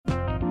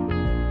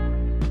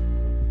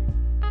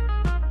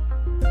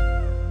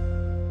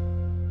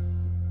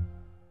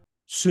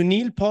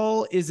Sunil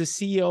Paul is the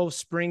CEO of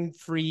Spring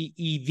Free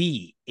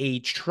EV,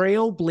 a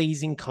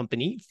trailblazing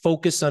company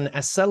focused on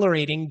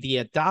accelerating the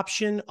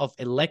adoption of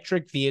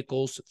electric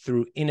vehicles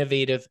through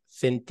innovative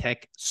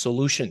fintech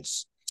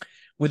solutions.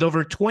 With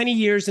over 20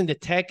 years in the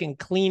tech and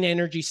clean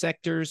energy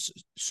sectors,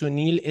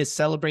 Sunil is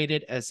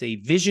celebrated as a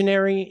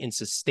visionary in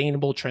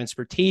sustainable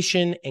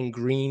transportation and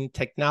green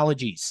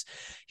technologies.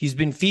 He's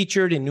been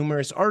featured in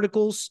numerous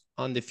articles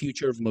on the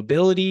future of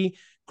mobility,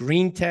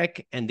 green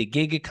tech, and the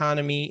gig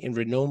economy in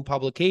renowned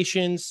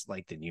publications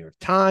like the New York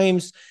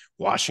Times,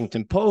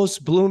 Washington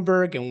Post,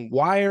 Bloomberg, and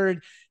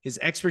Wired. His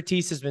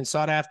expertise has been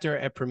sought after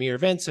at premier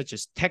events such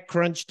as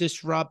TechCrunch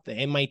Disrupt, the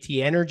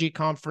MIT Energy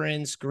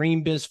Conference,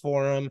 Green Biz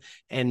Forum,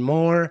 and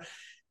more.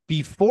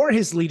 Before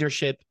his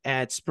leadership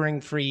at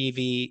Spring Free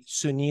EV,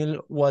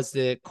 Sunil was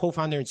the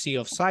co-founder and CEO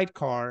of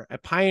Sidecar, a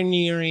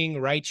pioneering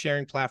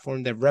ride-sharing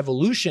platform that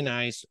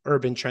revolutionized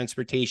urban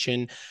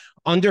transportation.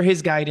 Under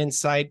his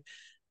guidance,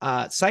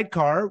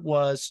 Sidecar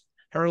was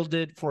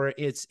heralded for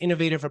its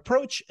innovative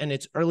approach and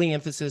its early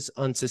emphasis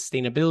on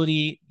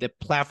sustainability. The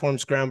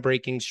platform's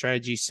groundbreaking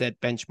strategy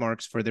set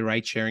benchmarks for the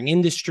ride-sharing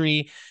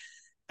industry.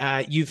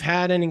 You've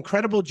had an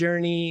incredible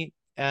journey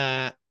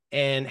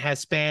and has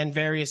spanned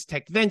various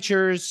tech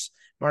ventures,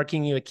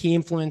 marking you a key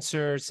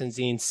influencer since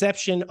the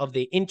inception of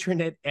the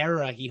internet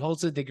era. He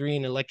holds a degree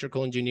in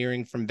electrical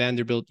engineering from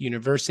Vanderbilt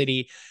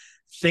University.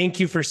 Thank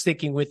you for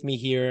sticking with me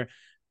here.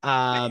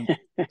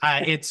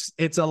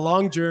 It's a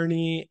long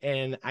journey,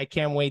 and I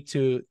can't wait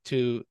to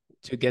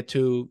get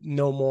to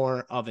know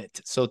more of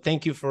it. So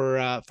thank you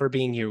for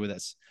being here with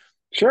us.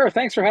 Sure,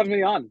 thanks for having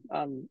me on.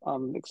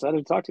 I'm excited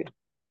to talk to you.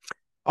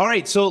 All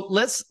right, so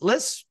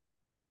let's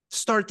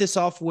start this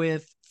off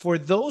with, for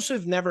those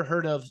who've never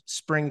heard of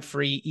Spring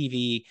Free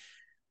EV,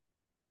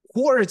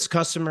 who are its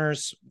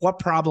customers? What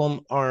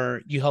problem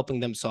are you helping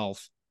them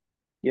solve?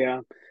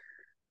 Yeah,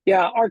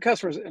 our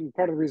customers, and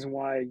part of the reason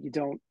why you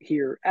don't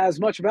hear as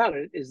much about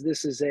it is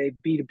this is a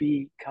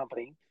B2B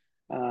company,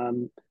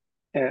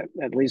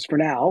 at least for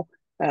now.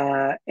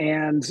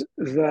 And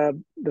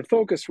the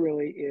focus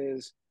really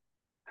is,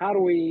 how do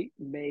we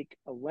make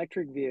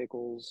electric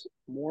vehicles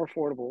more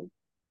affordable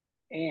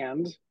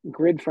and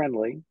grid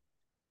friendly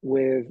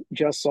with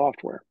just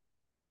software?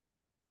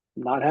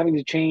 Not having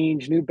to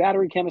change new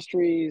battery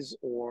chemistries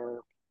or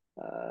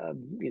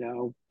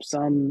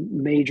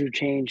some major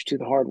change to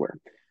the hardware.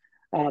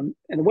 And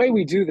the way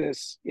we do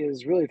this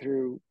is really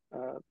through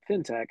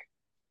fintech,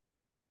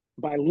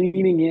 by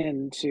leaning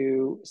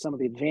into some of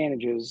the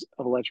advantages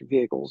of electric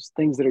vehicles,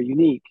 things that are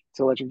unique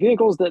to electric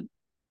vehicles that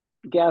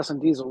gas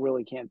and diesel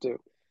really can't do.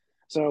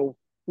 So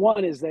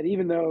one is that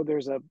even though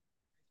there's a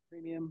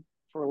premium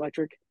for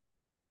electric,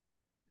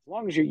 as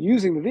long as you're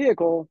using the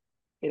vehicle,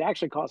 it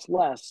actually costs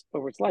less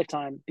over its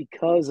lifetime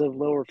because of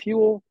lower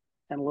fuel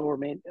and lower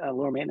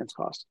maintenance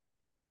costs.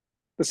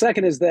 The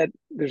second is that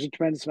there's a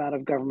tremendous amount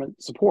of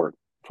government support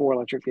for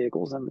electric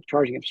vehicles and the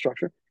charging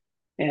infrastructure,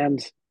 and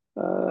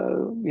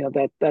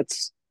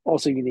that's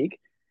also unique.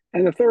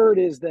 And the third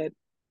is that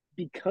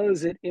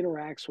because it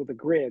interacts with the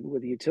grid,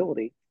 with the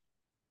utility,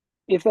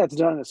 if that's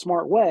done in a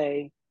smart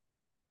way,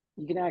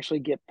 you can actually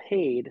get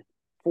paid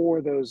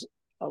for those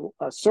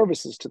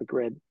services to the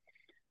grid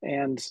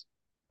and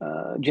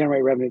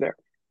generate revenue there.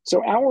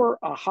 So our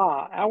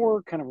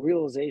kind of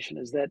realization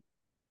is that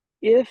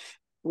if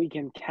we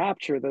can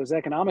capture those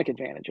economic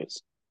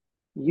advantages,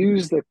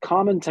 use the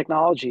common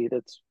technology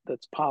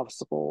that's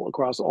possible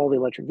across all the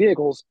electric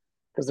vehicles,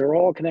 because they're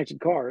all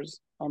connected cars,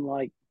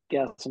 unlike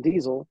gas and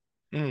diesel,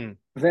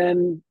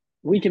 then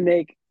we can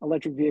make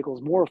electric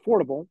vehicles more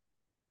affordable,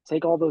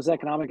 take all those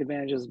economic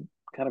advantages,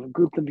 kind of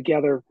group them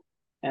together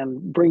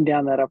and bring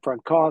down that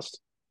upfront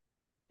cost,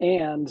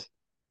 and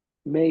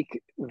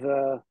make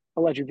the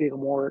electric vehicle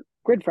more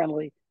grid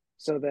friendly,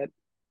 so that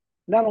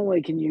not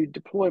only can you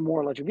deploy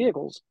more electric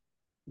vehicles,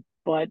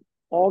 but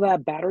all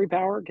that battery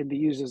power can be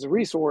used as a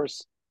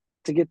resource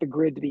to get the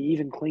grid to be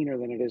even cleaner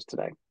than it is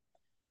today.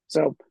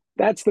 So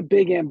that's the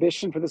big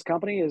ambition for this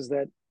company, is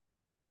that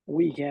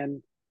we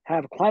can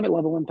have climate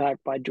level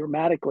impact by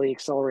dramatically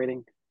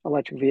accelerating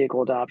electric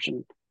vehicle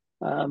adoption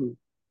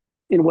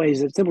in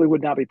ways that simply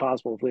would not be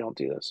possible if we don't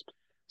do this.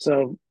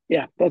 So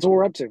yeah, that's what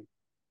we're up to.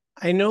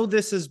 I know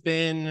this has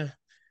been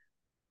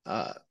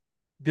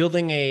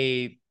building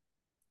a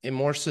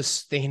more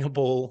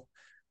sustainable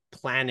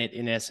planet,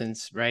 in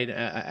essence, right?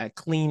 A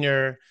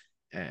cleaner,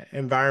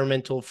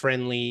 environmental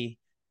friendly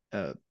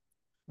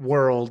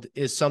world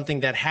is something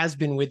that has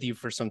been with you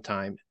for some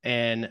time.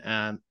 And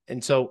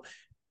so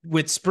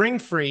with Spring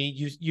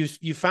Free,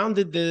 you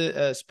founded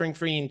the Spring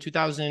Free in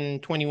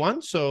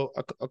 2021, so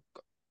a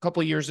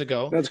couple of years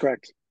ago. That's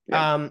correct.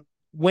 Yeah.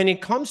 When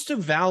it comes to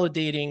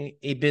validating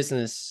a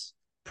business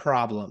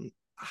problem,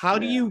 how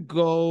do you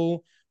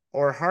go,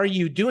 or how are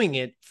you doing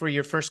it for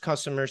your first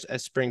customers at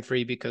Spring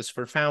Free? Because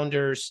for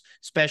founders,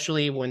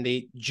 especially when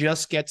they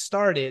just get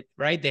started,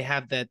 right, they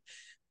have that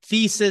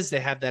thesis,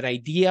 they have that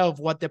idea of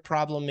what the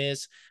problem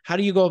is. How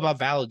do you go about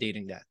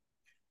validating that?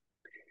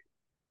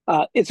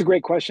 It's a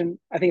great question.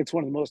 I think it's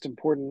one of the most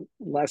important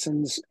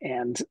lessons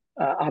and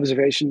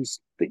observations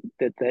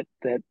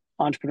that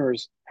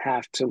entrepreneurs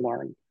have to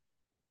learn.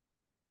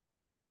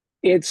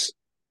 It's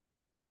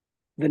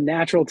the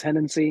natural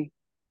tendency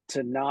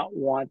to not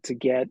want to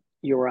get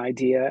your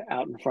idea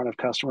out in front of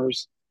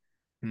customers.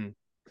 Hmm.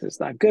 It's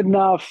not good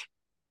enough.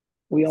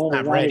 We It's all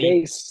not wanted ready.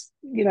 ace,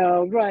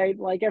 right?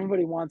 Like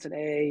everybody wants an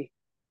A,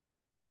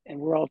 and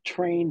we're all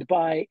trained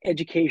by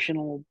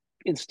educational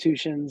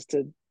institutions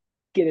to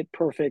get it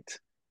perfect.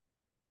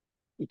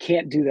 You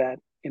can't do that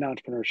in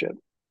entrepreneurship.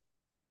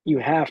 You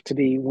have to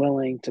be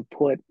willing to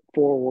put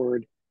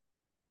forward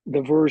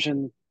the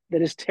version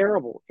that is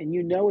terrible, and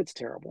it's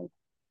terrible,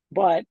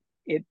 but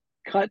it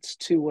cuts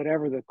to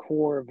whatever the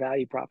core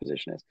value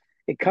proposition is.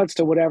 It cuts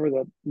to whatever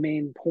the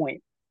main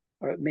point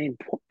or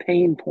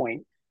pain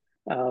point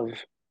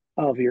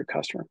of your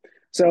customer.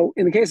 So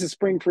in the case of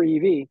Spring Free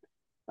EV,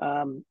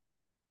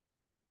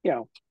 you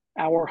know,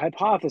 our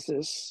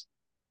hypothesis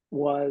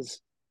was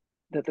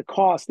that the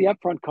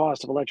upfront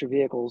cost of electric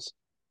vehicles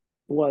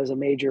was a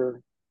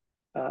major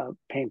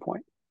pain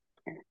point.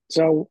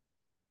 So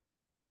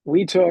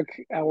we took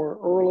our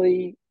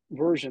early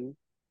version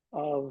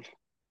of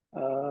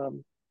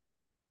um,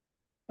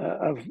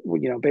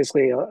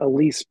 basically a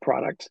lease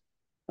product,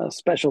 a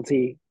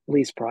specialty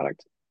lease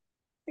product,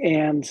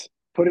 and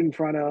put it in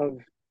front of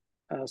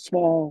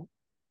small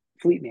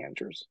fleet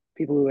managers,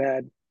 people who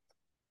had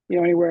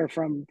anywhere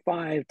from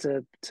 5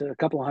 to a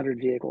couple of hundred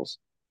vehicles.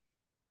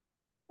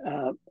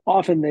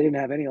 Often they didn't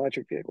have any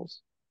electric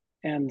vehicles,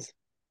 and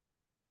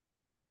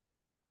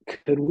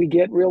could we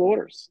get real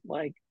orders,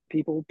 like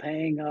people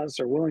paying us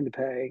or willing to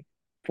pay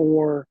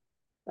for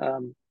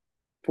um,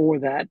 for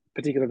that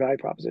particular value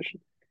proposition?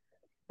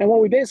 And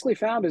what we basically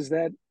found is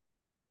that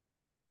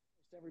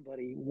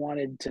everybody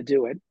wanted to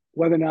do it,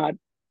 whether or not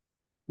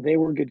they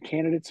were good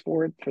candidates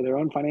for it for their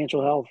own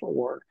financial health,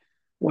 or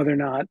whether or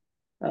not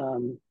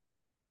um,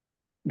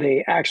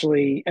 they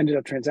actually ended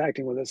up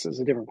transacting with us is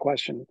a different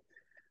question.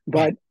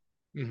 But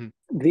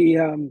Mm-hmm. the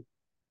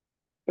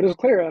but it was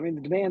clear. I mean,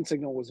 the demand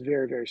signal was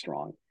very, very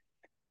strong.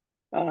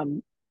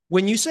 Um,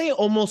 When you say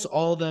almost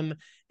all of them,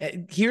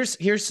 here's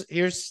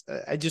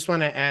I just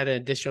want to add an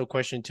additional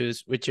question to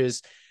this, which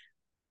is,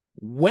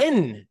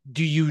 when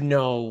do you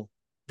know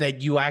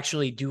that you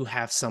actually do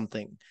have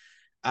something?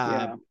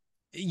 Uh,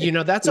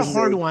 yeah, that's a this is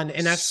hard one,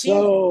 and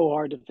so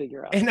hard to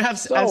figure out. I've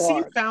So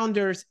seen hard.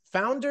 founders.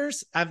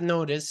 I've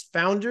noticed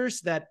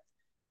founders that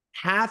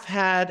have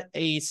had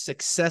a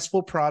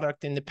successful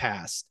product in the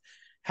past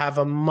have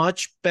a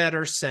much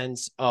better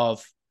sense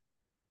of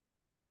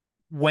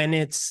when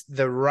it's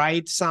the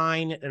right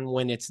sign and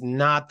when it's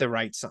not the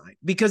right sign,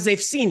 because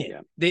they've seen it.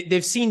 Yeah.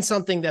 They've seen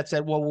something that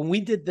said, well, when we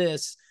did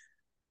this,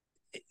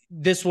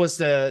 this was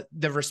the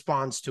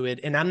response to it,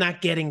 and I'm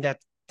not getting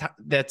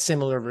that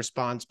similar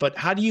response. But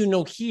how do you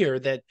know here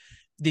that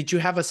did you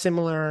have a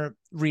similar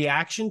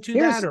reaction to that,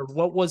 Here's or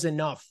what was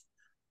enough?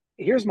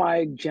 here's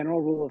my general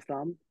rule of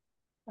thumb,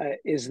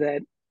 is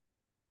that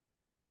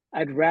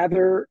I'd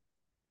rather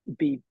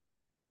be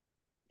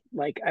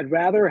I'd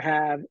rather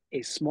have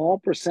a small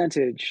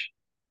percentage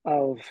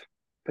of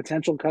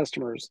potential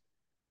customers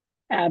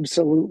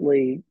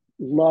absolutely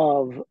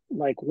want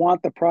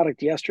the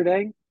product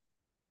yesterday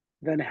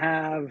than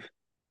have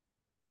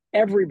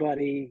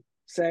everybody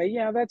say,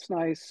 yeah, that's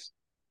nice.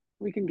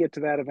 We can get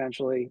to that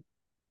eventually.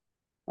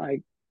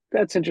 Like,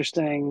 that's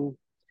interesting.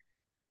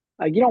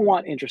 You don't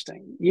want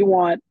interesting. You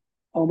want,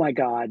 oh my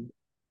God,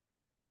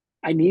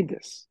 I need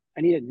this.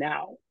 I need it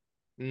now.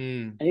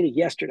 Mm. I need it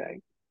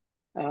yesterday.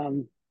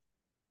 Um,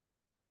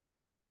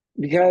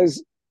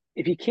 because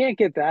if you can't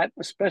get that,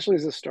 especially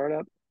as a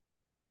startup,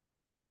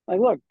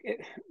 look,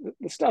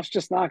 the stuff's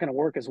just not going to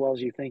work as well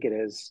as you think it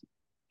is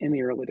in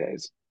the early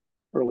days,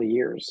 early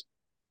years.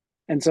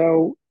 And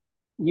so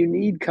you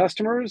need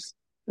customers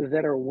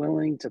that are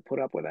willing to put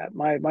up with that.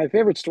 My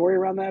favorite story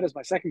around that is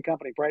my second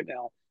company,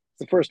 Brightmail. It's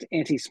the first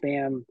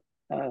anti-spam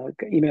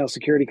email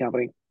security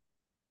company.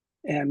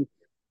 And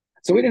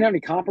so we didn't have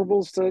any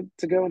comparables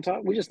to go and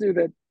talk. We just knew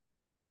that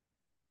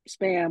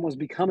spam was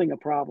becoming a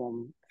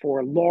problem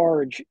for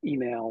large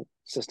email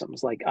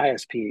systems like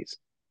ISPs,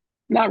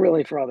 not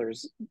really for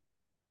others.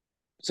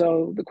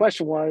 So the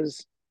question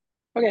was,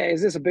 okay,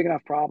 is this a big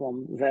enough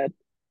problem that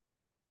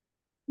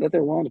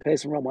they're willing to pay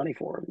some real money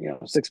for,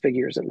 6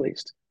 figures at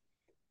least?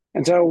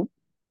 And so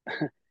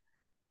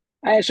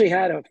I actually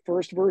had a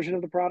first version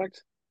of the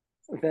product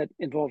that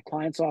involved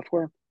client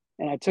software,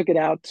 and I took it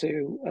out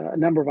to a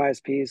number of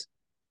ISPs.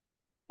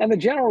 And the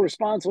general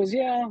response was,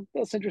 yeah,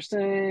 that's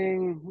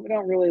interesting. We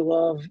don't really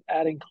love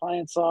adding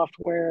client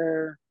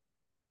software.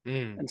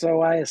 Mm. And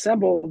so I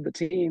assembled the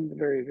team, the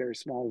very, very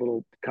small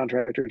little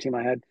contractor team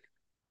I had.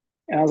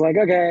 And I was like,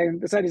 okay,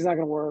 this idea's not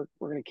going to work.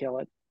 We're going to kill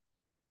it.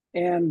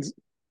 And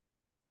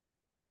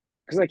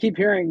because I keep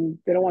hearing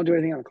they don't want to do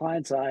anything on the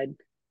client side,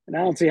 and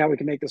I don't see how we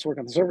can make this work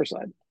on the server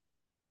side.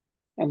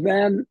 And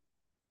then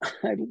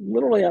I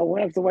went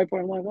up to the whiteboard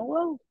and I'm like,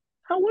 well,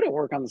 how would it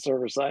work on the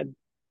server side?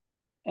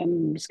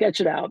 And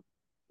sketch it out.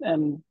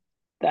 And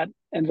that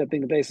ended up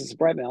being the basis of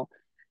Brightmail.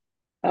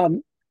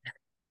 Um,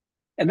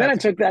 and then I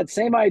That's took that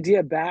same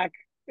idea back.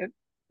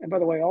 And by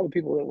the way, all the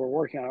people that were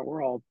working on it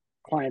were all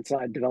client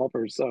side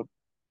developers. So,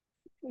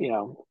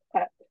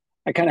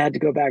 I kind of had to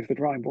go back to the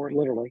drawing board,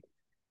 literally,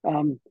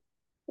 um,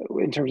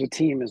 in terms of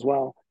team as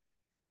well.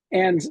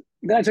 And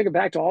then I took it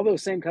back to all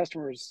those same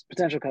customers,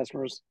 potential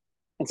customers,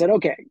 and said,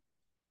 okay,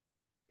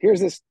 here's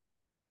this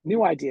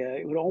new idea.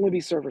 It would only be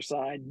server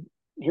side.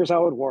 Here's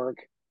how it would work.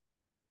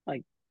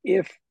 Like,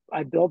 if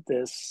I built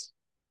this,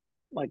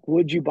 like,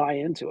 would you buy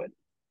into it?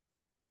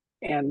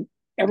 And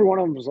every one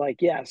of them was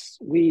like, yes,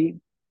 we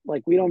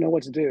don't know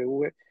what to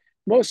do.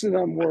 Most of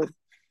them were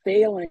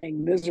failing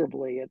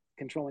miserably at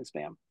controlling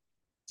spam.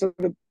 So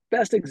the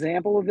best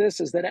example of this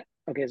is that,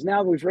 okay, so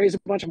now we've raised a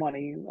bunch of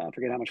money. I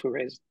forget how much we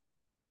raised,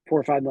 $4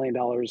 or $5 million,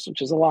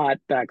 which is a lot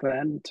back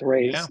then to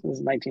raise. yeah. This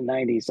is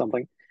 1990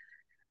 something.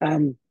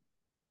 Um,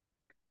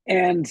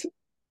 and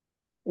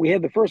we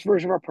had the first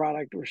version of our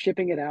product. We're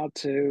shipping it out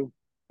to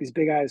these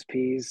big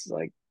ISPs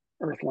like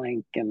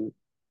Earthlink and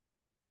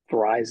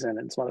Verizon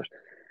and some others.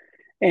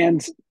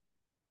 And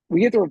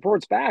we get the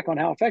reports back on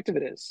how effective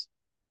it is.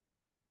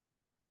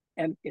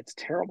 And it's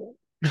terrible.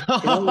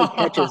 It only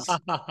catches,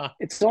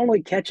 it's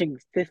only catching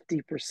 50%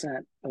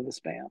 of the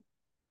spam.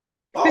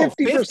 Oh,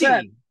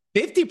 50%,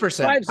 50%.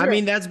 five I zero.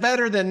 mean, that's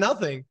better than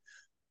nothing.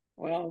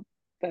 Well,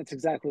 that's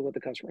exactly what the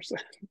customer said.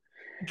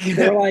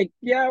 They were like,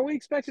 yeah, we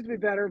expect it to be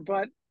better,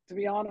 but to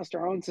be honest,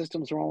 our own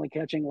systems are only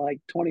catching like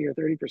 20 or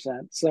 30%.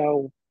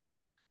 So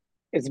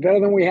it's better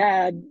than we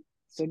had.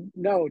 So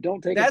no,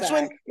 don't take it That's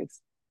back. when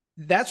It's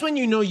that's when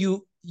you know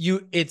you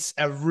it's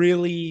a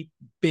really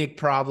big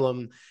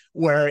problem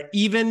where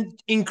even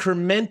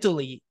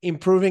incrementally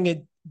improving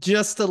it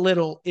just a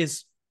little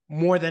is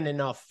more than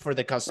enough for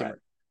the right. customer.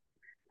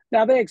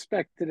 Now they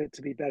expected it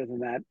to be better than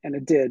that, and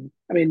it did.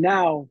 I mean,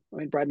 now,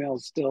 Brightmail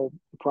is still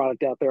a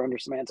product out there under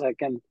Symantec,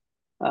 and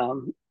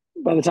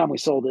by the time we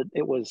sold it,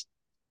 it was,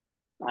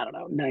 I don't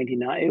know,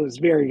 99. It was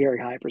very, very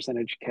high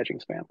percentage catching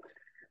spam.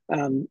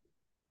 Um,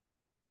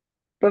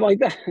 but like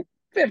that,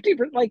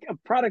 50%, like a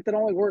product that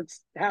only works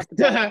half the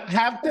time.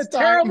 Half the That's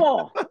time.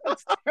 terrible.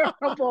 That's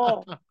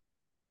terrible.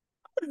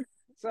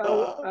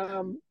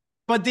 So,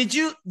 But so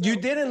you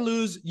didn't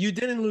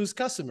lose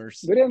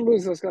customers. we didn't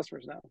lose those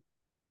customers. No,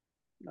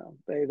 no,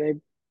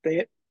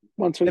 they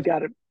once we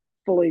got it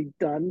fully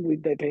done,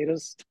 they paid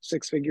us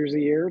six figures a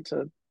year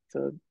to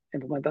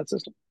implement that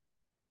system.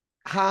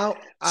 How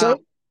So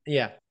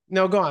yeah.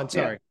 No, go on, yeah,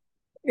 sorry.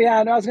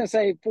 yeah. And I was going to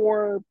say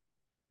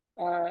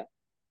uh,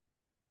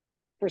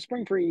 for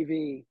Spring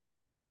Free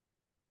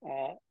EV,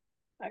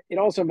 it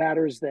also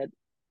matters that,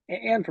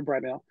 and for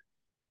Brightmail,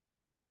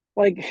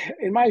 like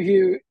in my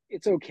view,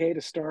 it's okay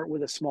to start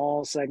with a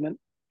small segment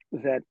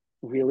that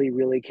really,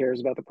 really cares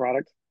about the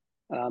product.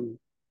 Um,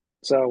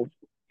 so,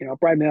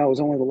 Brightmail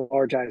was only the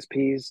large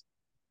ISPs.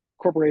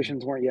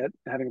 Corporations weren't yet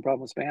having a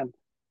problem with spam.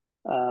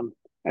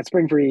 At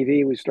Spring for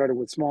EV, we started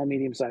with small,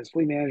 medium-sized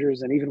fleet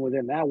managers, and even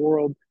within that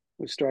world,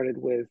 we started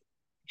with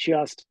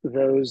just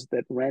those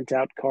that rent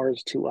out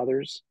cars to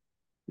others.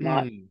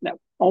 Not Mm. now.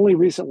 Only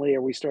recently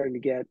are we starting to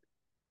get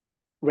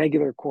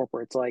regular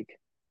corporates like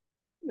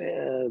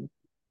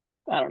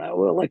I don't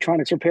know,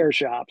 electronics repair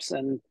shops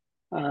and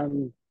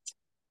um,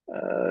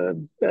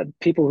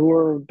 people who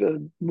are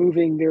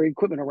moving their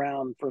equipment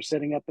around for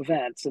setting up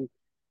events and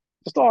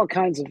just all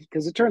kinds of,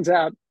 because it turns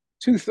out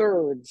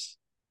 2/3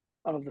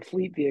 of the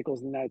fleet vehicles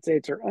in the United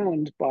States are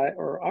owned by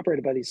or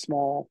operated by these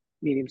small,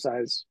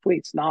 medium-sized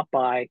fleets, not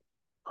by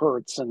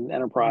Hertz and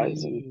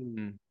Enterprise and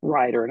Mm.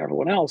 Ryder and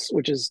everyone else,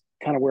 which is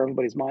kind of where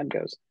everybody's mind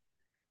goes.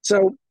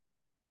 So,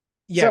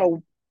 Yeah.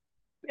 so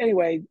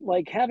anyway,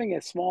 like having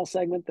a small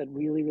segment that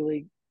really,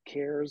 really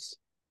cares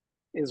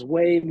is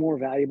way more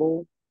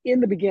valuable in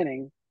the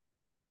beginning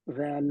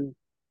than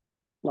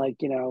like,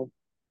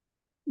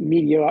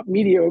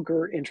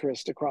 mediocre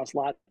interest across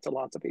lots and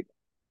lots of people.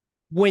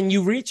 When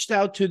you reached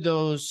out to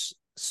those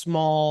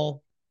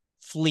small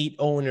fleet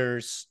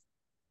owners,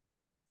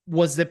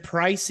 was the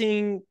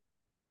pricing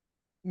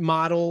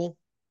model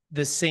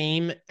the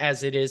same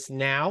as it is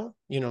now?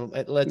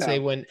 Let's say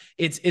No, when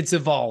it's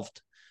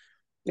evolved.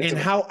 it's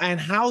And about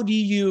how do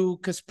you,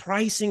 because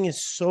pricing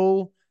is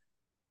so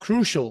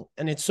crucial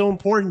and it's so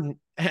important.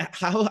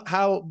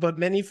 But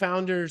many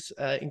founders,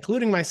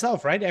 including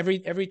myself, right?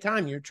 Every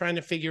time you're trying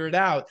to figure it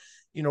out,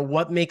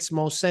 what makes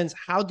most sense.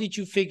 How did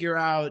you figure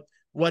out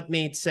what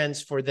made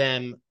sense for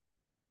them?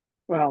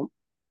 well,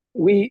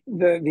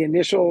 the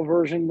initial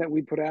version that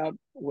we put out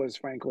was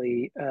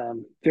frankly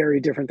very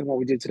different than what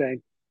we did today,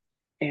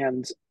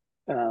 and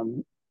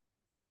um,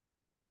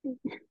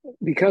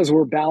 because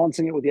we're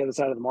balancing it with the other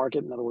side of the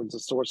market, in other words, a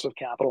source of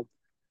capital,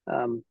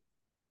 um,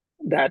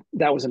 that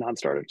was a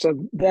non-starter.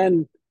 So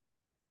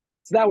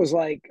that was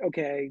like,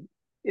 okay,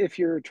 if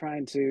you're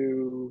trying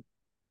to,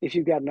 if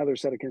you've got another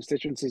set of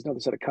constituencies, another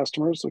set of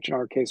customers, which in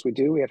our case we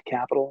do, we have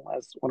capital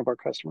as one of our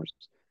customers.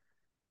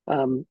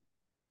 Um,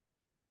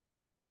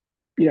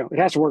 it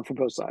has to work for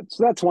both sides.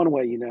 So that's one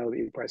way that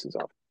your pricing's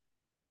off.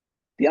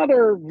 The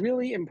other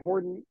really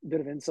important bit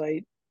of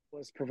insight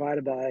was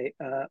provided by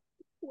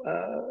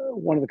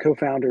one of the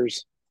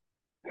co-founders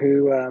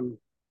who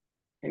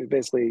he was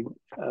basically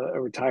a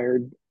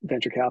retired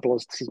venture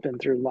capitalist. He's been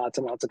through lots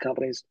and lots of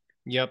companies,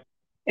 Yep.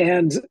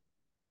 and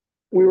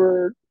we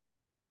were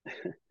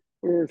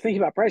we were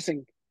thinking about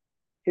pricing.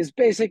 His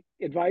basic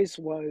advice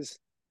was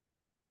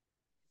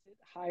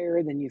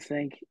higher than you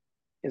think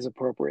is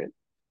appropriate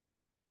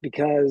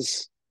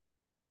because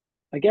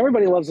like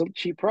everybody loves a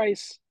cheap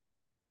price.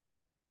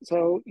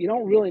 So you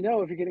don't really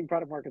know if you're getting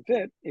product market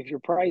fit if your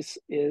price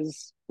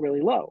is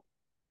really low.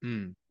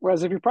 Mm.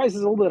 Whereas if your price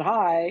is a little bit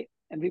high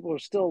and people are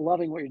still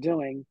loving what you're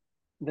doing,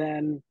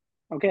 then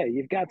okay,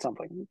 you've got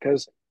something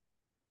because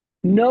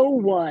no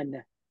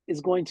one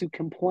is going to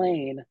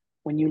complain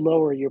when you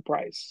lower your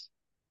price.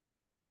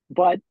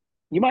 But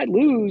you might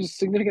lose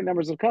significant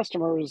numbers of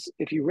customers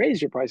if you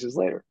raise your prices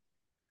later.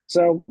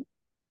 So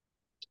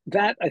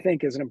that I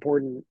think is an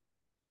important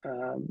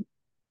um,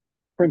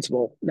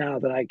 principle now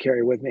that I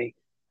carry with me.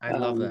 I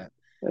love Um, that.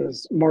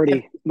 as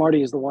Have,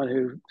 Marty is the one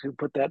who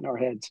put that in our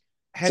heads.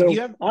 have So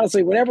you ever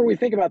honestly, whenever we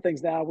think about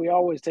things now, we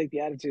always take the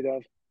attitude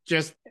of,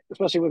 just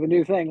especially with a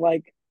new thing,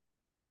 like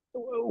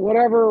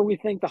whatever we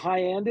think the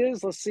high end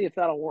is, let's see if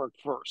that'll work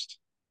first.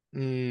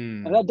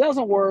 And mm, that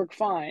doesn't work,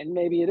 fine.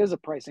 Maybe it is a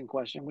pricing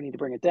question. We need to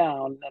bring it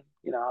down.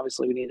 And,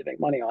 obviously we need to make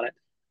money on it.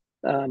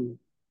 Um,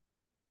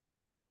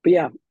 but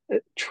yeah,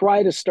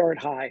 try to start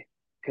high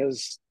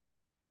because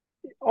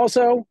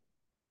also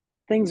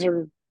things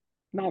are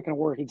not going to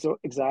work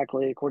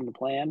exactly according to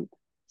plan.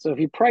 So if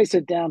you price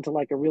it down to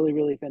like a really,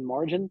 really thin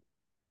margin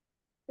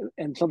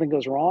and something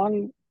goes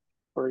wrong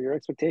or your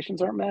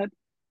expectations aren't met,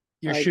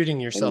 you're like shooting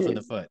then yourself in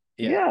you're, the foot?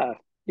 Yeah. yeah,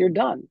 you're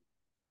done.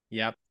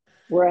 Yep.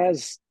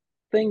 Whereas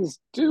things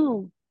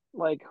do,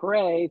 like,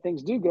 hooray,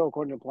 things do go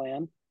according to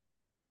plan.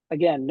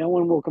 Again, no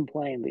one will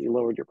complain that you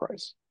lowered your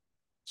price.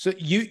 So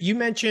you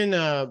mentioned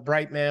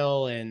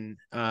Brightmail, and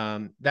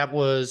that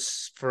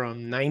was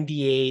from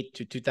 98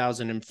 to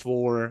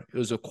 2004. It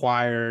was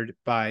acquired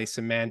by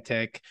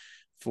Symantec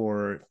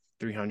for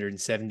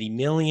 370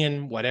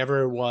 million,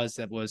 whatever it was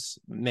that was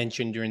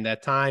mentioned during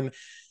that time.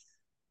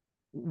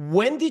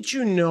 When did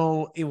you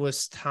know it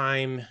was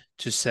time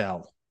to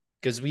sell?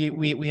 Because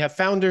we have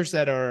founders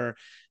that are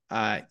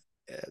uh,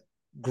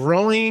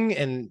 growing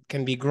and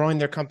can be growing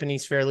their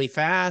companies fairly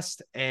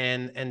fast,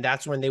 and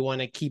that's when they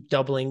want to keep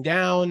doubling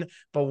down.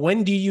 But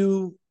when do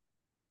you,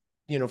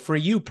 for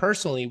you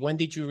personally, when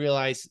did you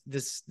realize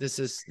this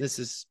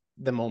is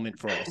the moment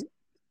for us?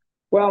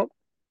 Well,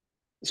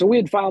 so we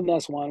had filed an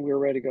S1. We were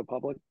ready to go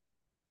public.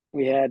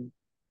 We had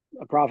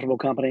a profitable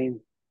company.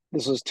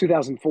 This was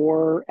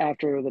 2004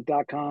 after the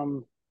dot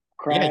com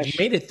Yeah, you crash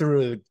made it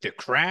through the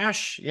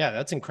crash. Yeah,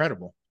 that's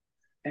incredible.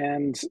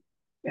 and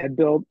had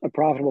built a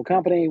profitable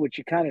company, which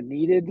you kind of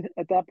needed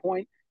at that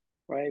point,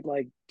 right?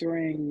 Like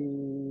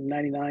during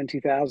 99,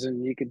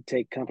 2000, you could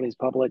take companies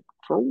public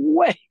for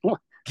way,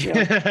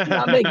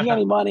 not making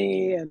any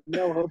money and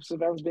no hopes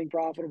of ever being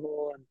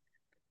profitable. And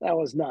that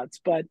was nuts.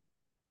 But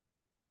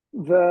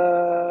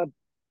the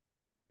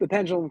the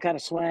pendulum kind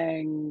of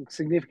swang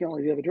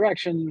significantly the other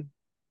direction,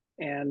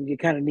 and you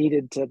kind of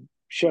needed to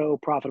show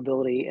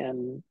profitability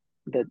and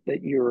that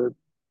you're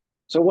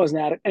so it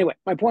wasn't at it. Anyway,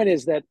 my point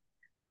is that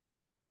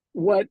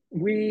what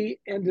we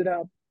ended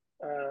up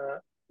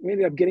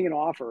getting an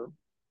offer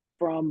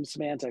from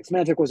Symantec.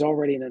 Symantec was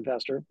already an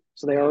investor,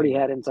 so they already Mm.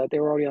 had insight. They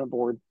were already on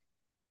board.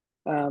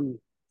 Um,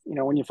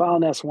 when you file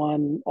an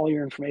S1, all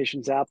your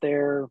information's out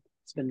there.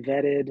 It's been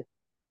vetted.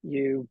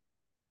 You,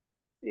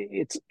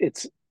 it's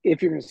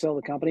if you're going to sell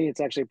the company, it's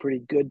actually a pretty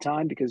good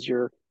time because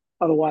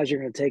otherwise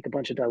you're going to take a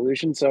bunch of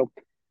dilution. So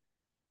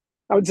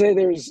I would say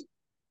there's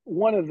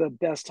one of the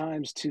best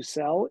times to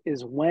sell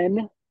is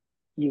when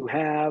you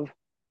have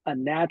a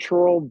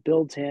natural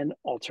built-in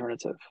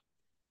alternative.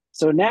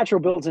 So a natural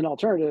built-in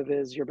alternative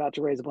is you're about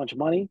to raise a bunch of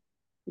money,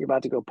 you're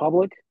about to go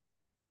public,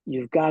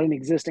 you've got an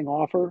existing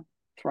offer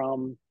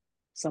from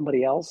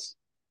somebody else.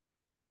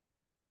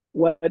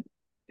 What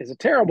is a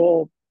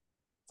terrible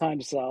time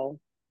to sell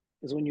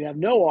is when you have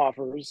no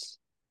offers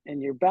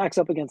and your back's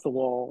up against the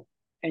wall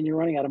and you're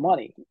running out of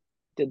money.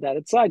 Did that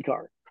at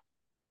Sidecar.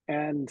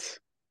 And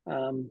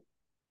um,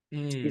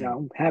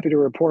 Mm. happy to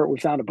report we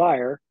found a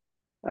buyer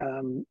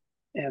um,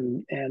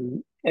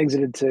 and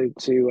exited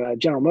to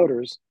General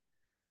Motors,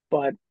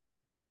 but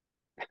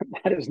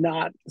that is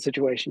not the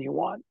situation you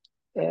want.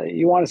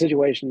 You want a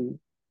situation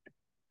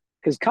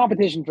because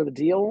competition for the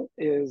deal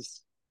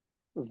is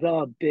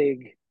the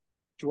big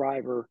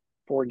driver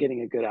for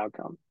getting a good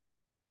outcome.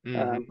 Mm-hmm.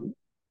 Um,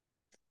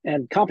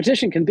 and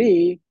competition can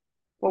be,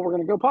 well, we're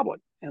going to go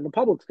public and the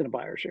public's going to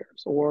buy our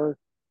shares, or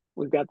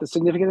we've got the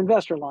significant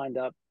investor lined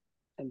up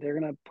and they're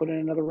going to put in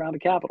another round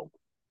of capital.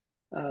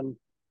 Um,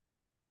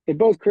 it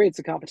both creates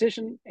a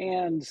competition,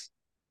 and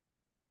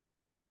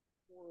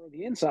for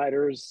the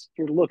insiders,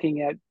 you're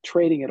looking at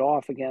trading it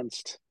off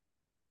against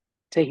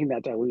taking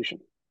that dilution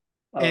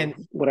of And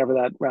whatever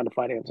that round of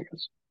financing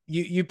is.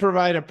 you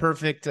provide a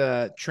perfect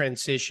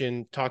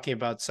transition talking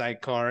about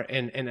Sidecar,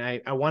 and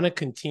I want to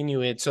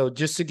continue it. So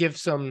just to give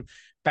some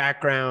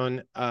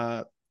background,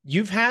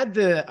 you've had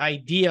the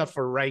idea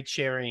for ride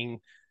sharing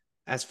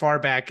as far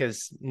back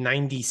as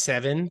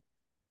 97.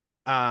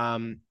 Yeah.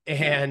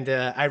 And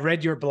I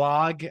read your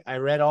blog. I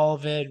read all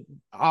of it.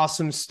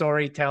 Awesome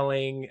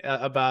storytelling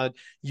about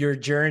your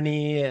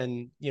journey,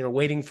 and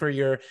waiting for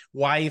your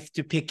wife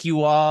to pick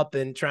you up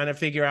and trying to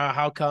figure out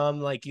how come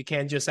like you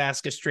can't just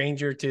ask a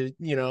stranger to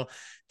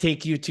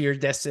take you to your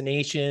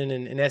destination.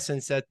 And in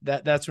essence,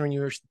 that's when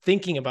you were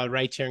thinking about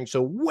ride sharing.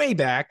 So way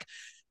back.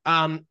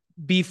 And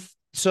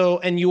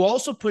you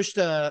also pushed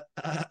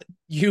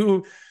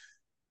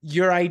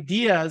your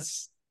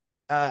ideas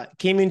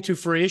came into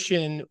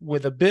fruition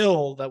with a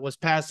bill that was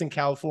passed in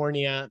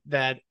California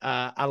that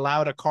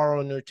allowed a car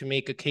owner to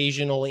make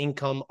occasional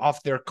income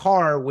off their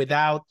car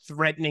without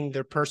threatening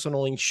their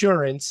personal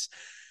insurance,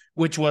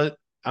 which was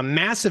a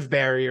massive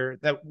barrier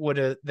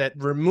that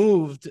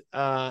removed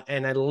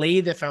and I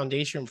laid the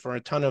foundation for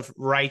a ton of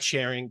ride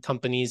sharing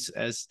companies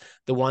as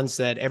the ones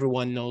that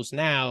everyone knows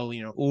now,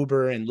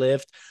 Uber and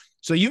Lyft.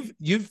 So you've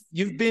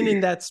been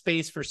in that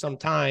space for some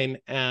time,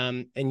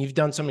 and you've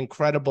done some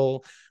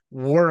incredible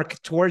work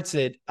towards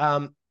it.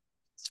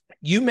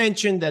 You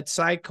mentioned that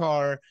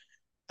Sidecar,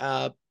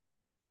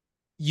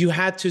 you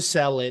had to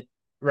sell it,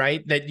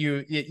 right? That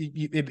you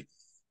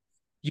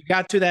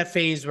got to that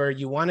phase where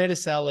you wanted to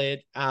sell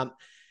it.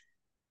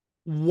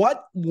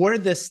 What were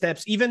the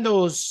steps, even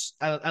those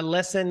a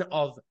lesson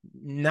of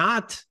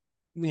not,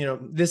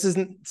 this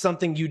isn't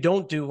something you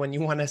don't do when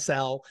you want to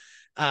sell,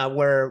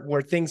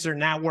 where things are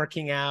not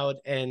working out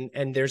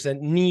and there's a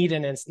need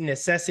and a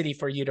necessity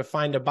for you to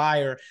find a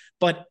buyer.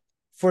 But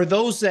for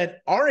those that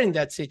are in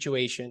that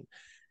situation,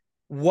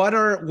 what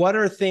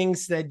are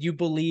things that you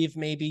believe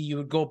maybe you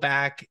would go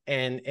back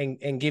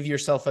and give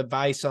yourself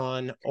advice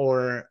on,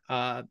 or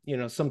some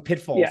Yeah.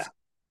 pitfalls?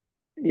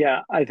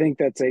 Yeah. I think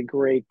that's a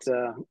great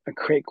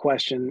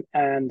question.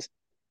 And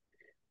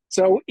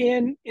so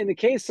in the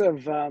case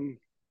of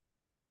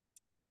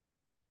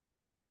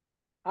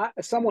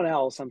someone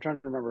else, I'm trying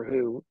to remember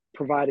who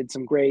provided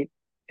some great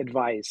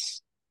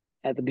advice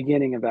at the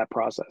beginning of that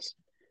process.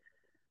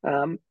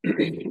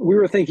 We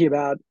were thinking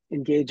about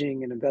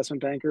engaging an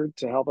investment banker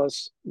to help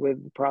us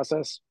with the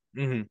process,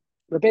 Mm-hmm.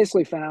 but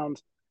basically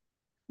found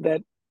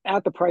that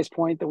at the price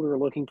point that we were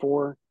looking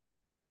for,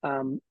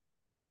 um,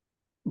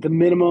 the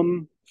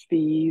minimum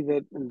fee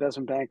that an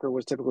investment banker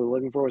was typically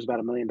looking for was about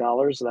 $1 million.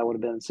 So that would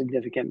have been a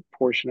significant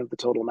portion of the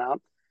total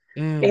amount.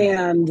 Mm.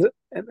 And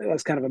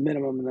that's kind of a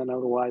minimum. And then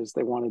otherwise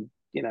they wanted,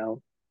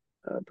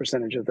 a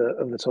percentage of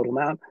the total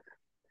amount.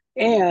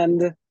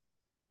 And,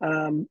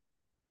 um,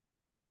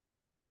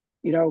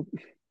 you know,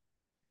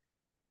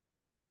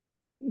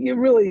 you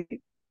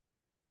really,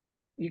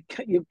 you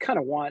kind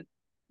of want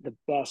the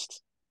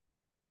best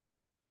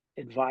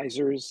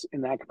advisors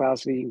in that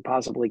capacity you can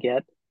possibly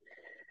get.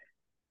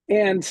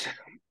 And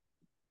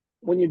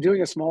when you're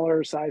doing a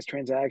smaller size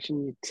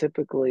transaction, you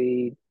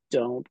typically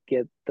don't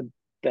get the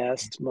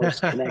best,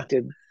 most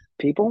connected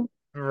people.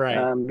 Right.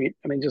 I mean,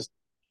 just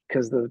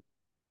because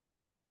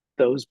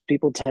those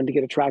people tend to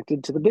get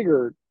attracted to the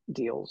bigger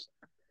deals.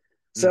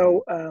 Mm-hmm.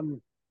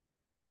 So,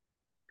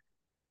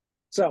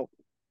 so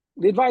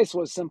the advice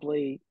was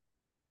simply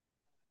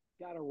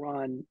got to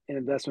run an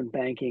investment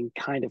banking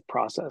kind of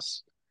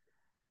process.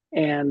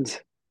 And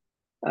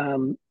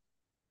um,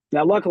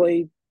 now,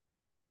 luckily,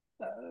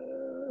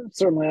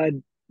 certainly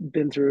I'd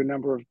been through a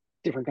number of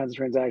different kinds of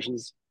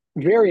transactions.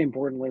 Very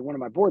importantly, one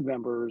of my board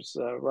members,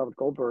 Robert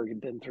Goldberg,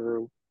 had been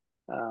through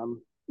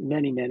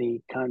many,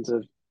 many kinds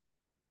of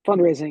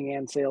fundraising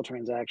and sale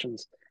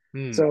transactions.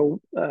 Mm. So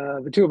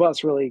the two of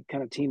us really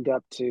kind of teamed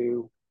up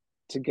to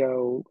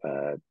go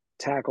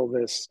tackle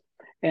this,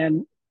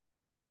 and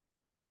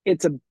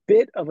it's a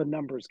bit of a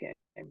numbers game.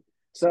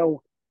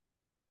 So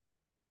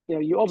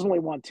you ultimately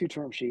want two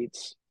term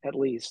sheets at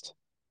least,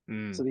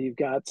 Mm. so that you've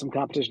got some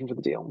competition for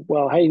the deal.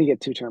 Well, how are you gonna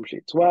get two term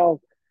sheets?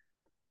 Well,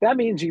 that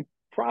means you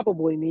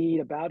probably need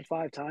about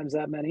 5 times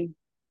that many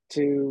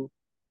to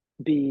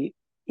be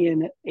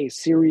in a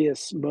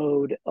serious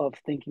mode of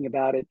thinking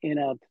about it, in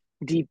a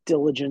deep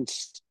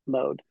diligence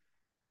mode.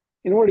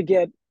 In order to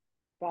get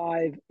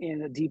five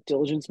in a deep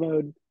diligence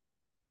mode,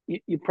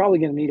 you're probably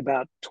going to need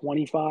about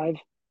 25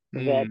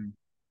 that Mm.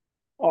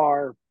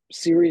 are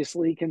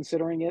seriously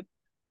considering it,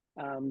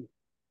 um,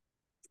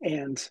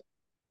 and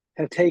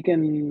have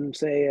taken,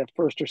 say, a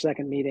first or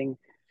second meeting.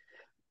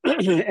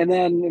 And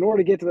then in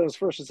order to get to those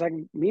first or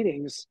second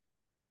meetings,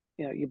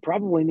 you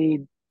probably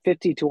need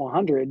 50 to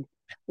 100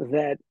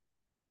 that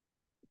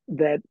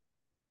that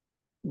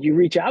you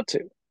reach out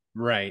to.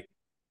 Right.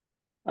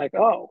 Like,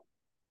 oh,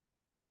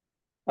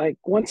 like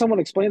when someone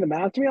explained the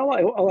math to me, I'm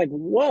like,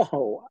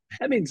 whoa,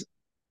 that means,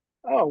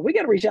 oh, we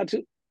got to reach out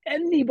to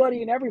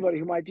anybody and everybody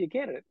who might be a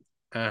candidate.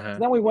 Uh-huh. So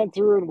then we went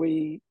through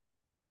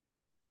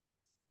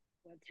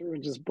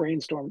and just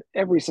brainstormed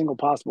every single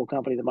possible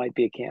company that might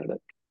be a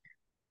candidate.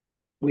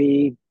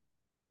 We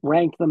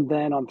ranked them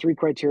then on three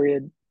criteria.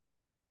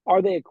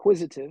 Are they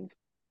acquisitive?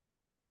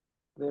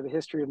 They have a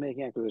history of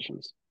making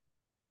acquisitions.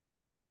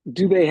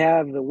 Do they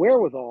have the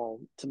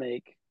wherewithal to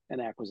make an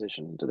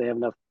acquisition? Do they have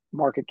enough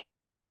market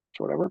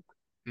or whatever?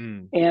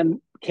 Mm.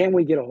 And can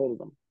we get a hold of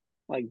them?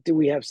 Like, do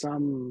we have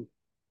some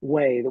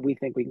way that we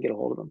think we can get a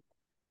hold of them?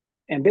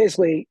 And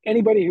basically,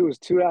 anybody who was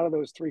two out of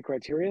those three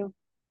criteria,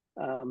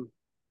 um,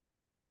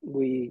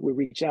 we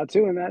reached out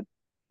to, and that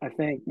I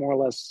think more or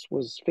less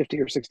was 50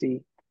 or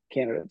 60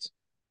 candidates.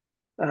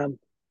 Um,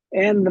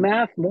 and the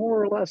math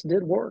more or less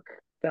did work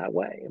that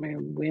way. I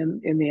mean, we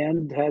in the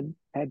end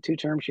had two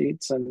term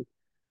sheets, and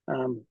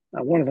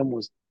one of them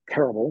was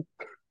terrible.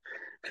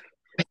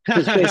 It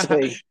was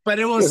basically But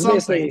it it was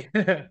was something.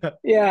 basically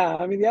yeah.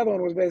 I mean, the other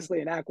one was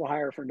basically an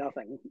acqui-hire for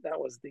nothing. That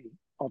was the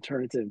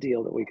alternative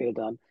deal that we could have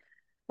done.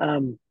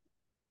 Um,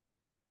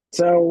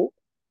 so,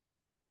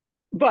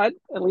 but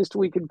at least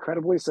we could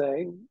credibly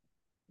say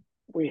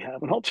we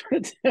have an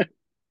alternative.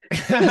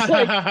 It's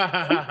like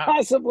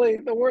possibly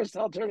the worst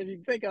alternative you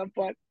can think of,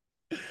 but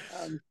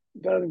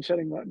better than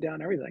shutting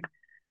down everything.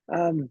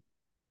 Um,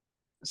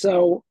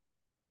 so,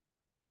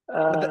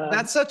 But uh,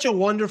 that's such a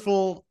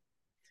wonderful,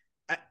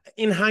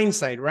 in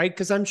hindsight, right?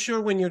 Because I'm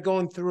sure when you're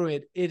going through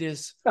it, it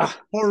is ah,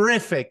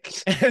 horrific.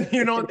 And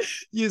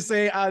you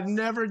say, I'll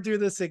never do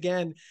this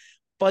again.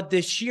 But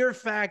the sheer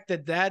fact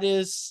that that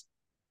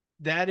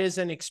is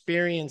an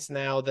experience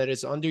now that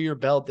is under your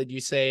belt that you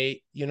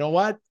say, you know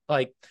what?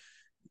 Like,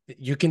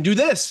 you can do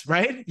this,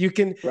 right?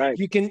 right,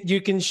 You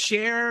can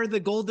share the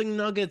golden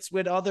nuggets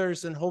with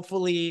others, and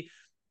hopefully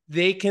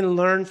they can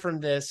learn from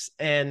this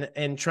and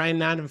try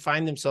not and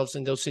find themselves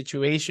in those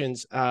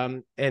situations.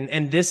 And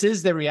this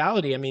is the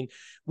reality. I mean,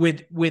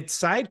 with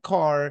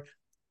Sidecar,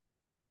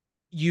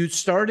 you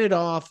started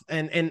off,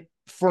 and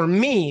for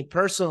me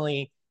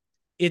personally,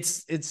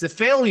 it's the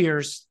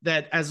failures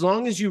that, as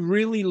long as you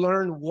really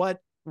learn what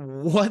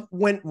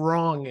went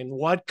wrong and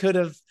what could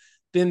have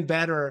been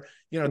better,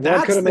 what could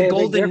that's have the made a big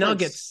golden difference?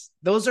 nuggets.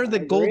 Those are the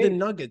I agree. golden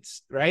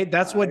nuggets, right?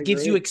 That's I what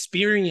gives you agree.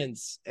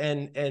 experience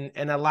and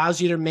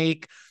allows you to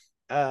make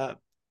uh,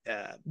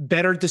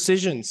 better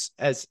decisions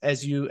as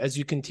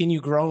you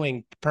continue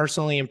growing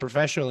personally and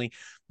professionally.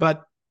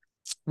 But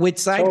with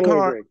Totally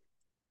Sidecar, agree.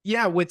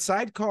 yeah, with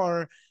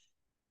Sidecar,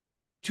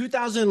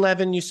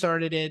 2011 you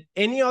started it.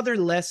 Any other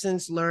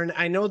lessons learned?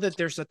 I know that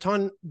there's a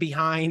ton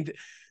behind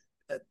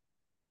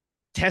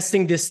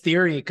testing this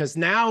theory, because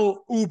now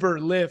Uber,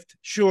 Lyft,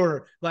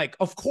 sure, like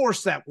of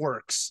course that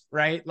works,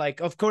 right?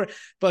 Like of course,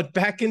 but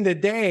back in the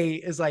day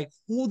is like,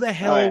 who the Oh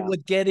hell yeah.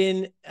 would get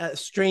in a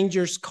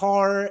stranger's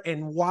car,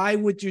 and why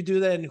would you do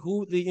that, and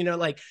who,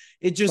 like,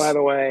 it By just.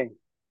 the way,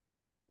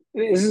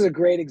 this is a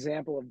great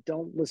example of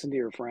don't listen to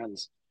your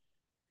friends.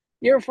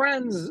 Your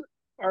friends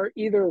are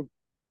either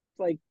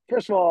like,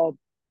 first of all,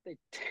 they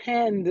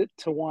tend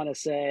to want to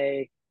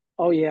say,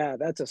 "Oh yeah,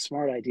 that's a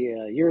smart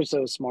idea. You're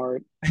so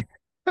smart,"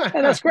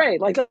 and that's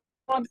great. Like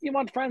you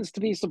want friends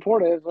to be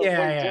supportive of what Yeah,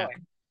 you're yeah.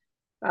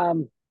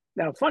 doing.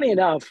 Now, funny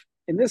enough,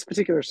 in this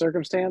particular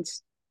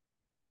circumstance,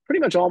 pretty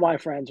much all my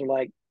friends are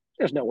like,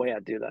 "There's no way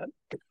I'd do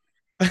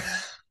that.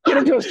 Get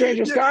into a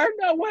stranger's you, car?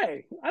 No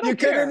way. I you don't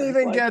couldn't care."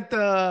 even Like, get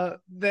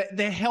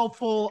the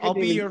helpful,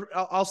 couldn't even.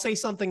 I'll say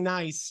something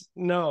nice.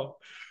 No.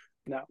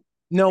 No,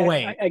 No I,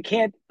 way. I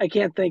can't. I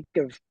can't think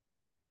of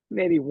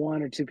maybe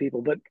one or two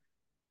people, but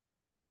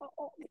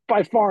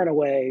by far and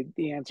away,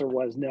 the answer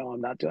was no.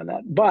 I'm not doing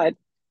that. But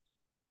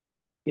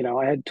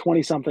I had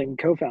 20 something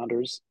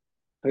co-founders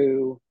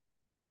who,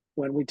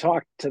 when we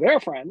talked to their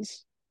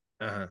friends,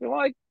 Uh-huh. they're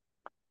like,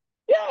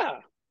 "Yeah,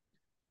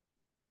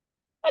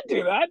 I'd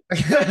do that,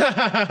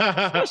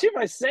 I especially if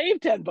I save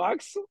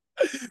 $10."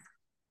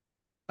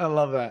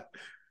 love that.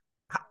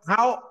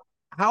 How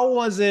how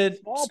was it?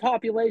 Small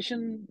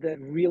population that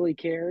really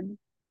cared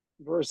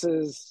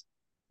versus,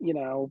 you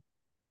know,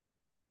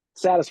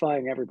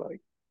 satisfying everybody.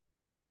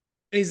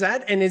 Is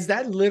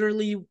that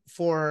literally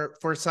for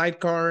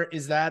Sidecar?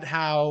 Is that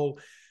how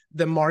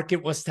the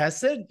market was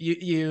tested?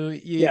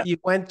 Yes. You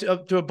went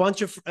to a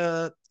bunch of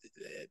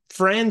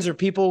friends or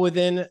people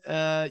within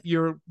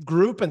your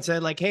group and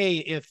said, like, hey,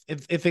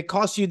 if it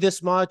costs you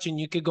this much and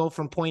you could go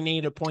from point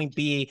A to point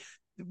B,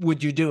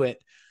 would you do it?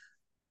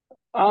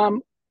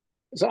 Um,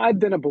 so I've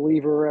been a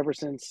believer ever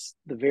since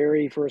the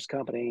very first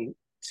company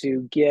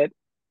to get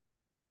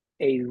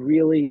a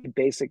really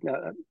basic.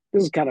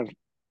 This is kind of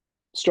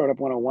startup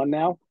 101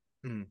 now,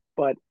 Mm.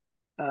 but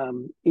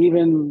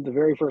even the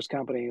very first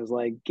company was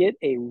like, get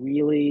a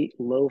really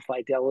low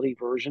fidelity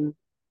version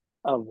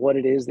of what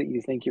it is that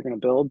you think you're going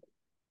to build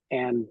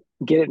and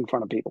get it in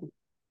front of people,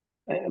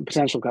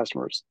 potential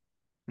customers,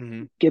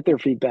 Mm-hmm. get their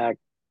feedback.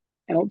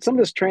 And some of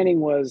this training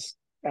was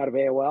out of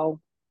AOL,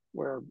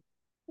 where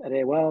at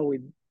AOL we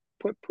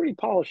put pretty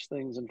polished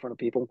things in front of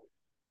people.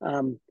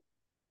 Um,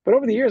 but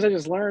over the years, I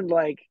just learned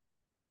like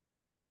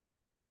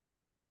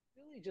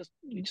really just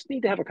you just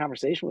need to have a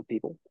conversation with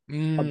people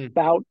Mm.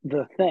 about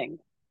the thing,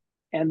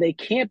 and they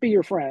can't be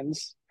your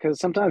friends because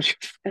sometimes your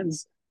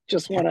friends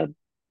just want to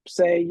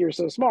say you're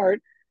so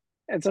smart,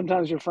 and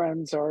sometimes your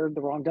friends are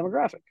the wrong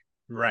demographic.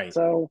 Right.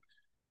 So,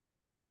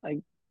 like,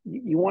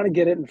 you want to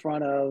get it in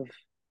front of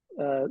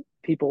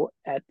people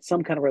at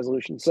some kind of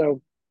resolution.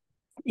 So,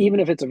 even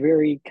if it's a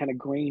very kind of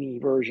grainy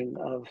version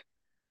of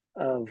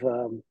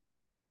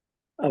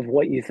of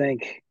what you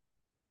think.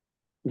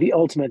 the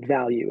ultimate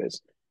value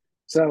is.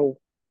 So,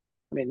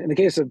 I mean, in the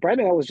case of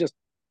Brightman, that was just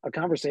a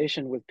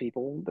conversation with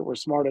people that were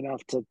smart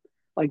enough to,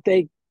 like,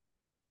 they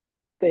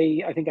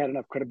I think had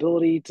enough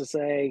credibility to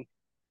say,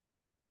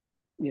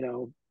 you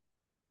know,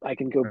 I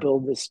can go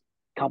build this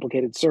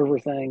complicated server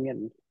thing,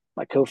 and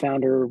my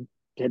co-founder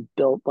had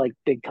built like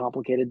big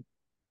complicated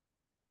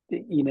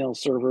email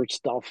server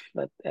stuff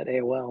at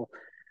AOL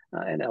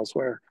and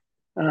elsewhere.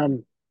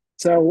 Um,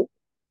 so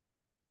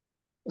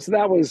so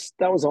that was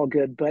all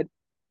good. But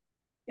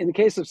in the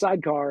case of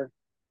Sidecar,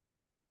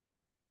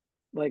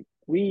 like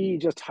we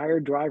just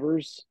hired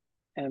drivers,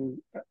 and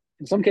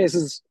in some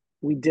cases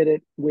we did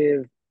it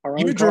with our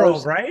own You drove,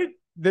 cars. right?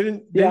 Yeah,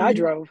 Didn't I you?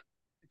 drove.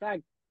 In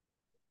fact,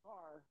 the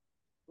car,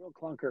 real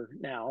clunker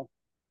now,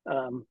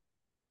 um,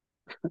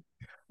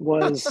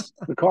 was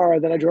the car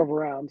that I drove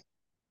around.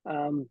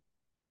 Um,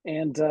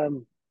 and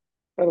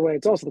by the way,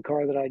 it's also the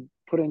car that I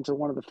put into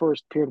one of the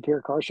first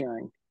peer-to-peer car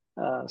sharing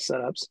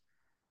setups.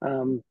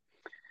 Um,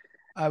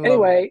 I love it.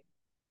 anyway,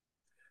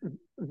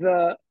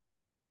 the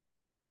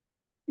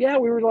yeah,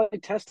 we were like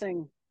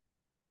testing,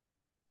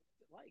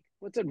 like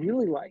what's it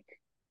really like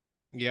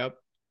Yep.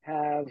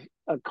 have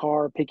a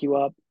car pick you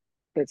up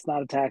that's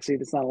not a taxi,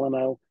 that's not a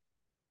limo.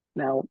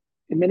 Now,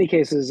 in many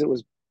cases, it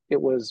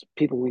was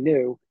people we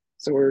knew,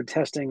 so we were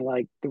testing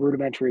like the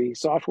rudimentary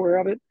software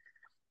of it.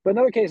 But in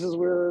other cases,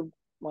 we're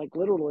like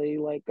literally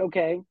like,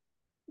 okay,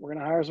 we're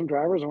going to hire some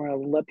drivers, and we're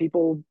going to let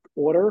people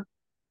order,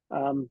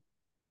 um,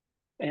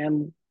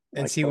 and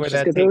And like see let's where just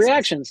that get their takes us.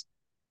 reactions.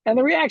 And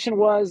the reaction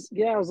was,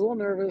 yeah, I was a little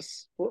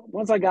nervous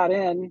once I got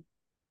in,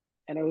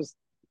 and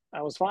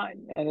I was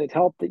fine, and it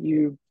helped that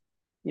you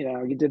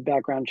did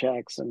background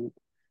checks and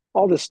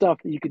all this stuff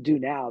that you could do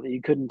now that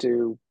you couldn't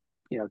do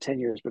 10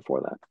 years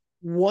before that.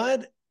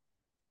 What?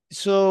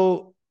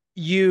 So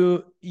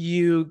you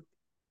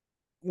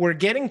were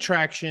getting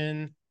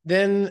traction,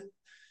 then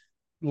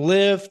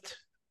Lyft,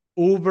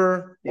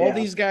 Uber, all Yeah,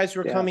 these guys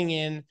were yeah, coming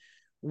in.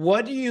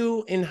 What do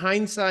you, in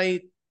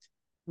hindsight,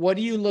 what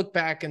do you look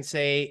back and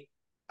say,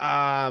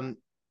 um,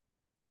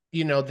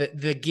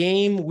 the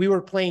game, we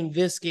were playing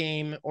this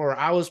game, or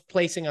I was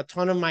placing a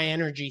ton of my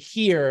energy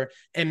here,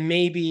 and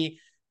maybe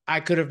I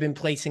could have been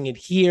placing it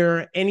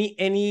here.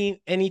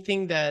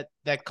 Anything that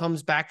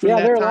comes back from yeah.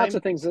 that There are lots time?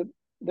 of things that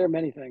there are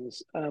many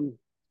things. I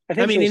I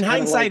think mean, there's in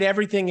kind of hindsight, like,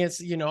 everything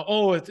is, oh,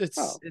 oh,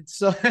 it's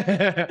so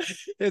yeah,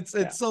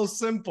 it's so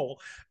simple.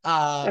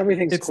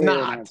 everything's It's clear in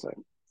not. hindsight.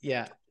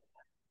 Yeah.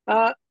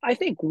 I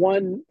think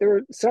there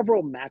were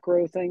several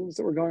macro things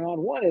that were going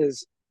on. One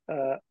is,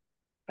 uh,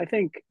 I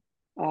think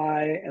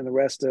I and the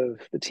rest of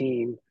the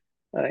team,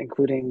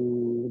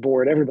 including the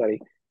board, everybody,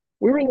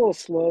 we were a little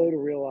slow to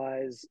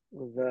realize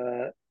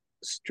the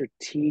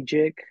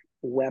strategic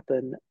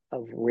weapon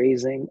of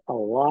raising a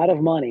lot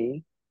of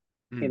money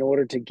in Mm,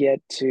 order to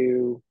get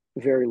to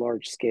very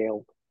large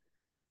scale.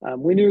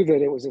 We knew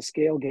that it was a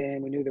scale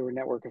game. We knew there were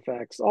network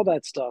effects, all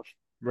that stuff.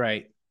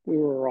 right. We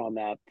were on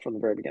that from the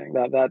very beginning.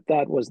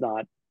 That was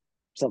not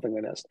something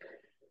we missed.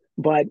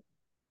 But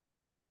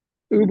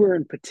Uber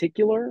in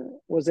particular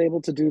was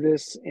able to do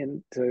this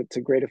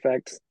to great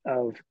effect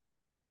of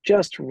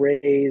just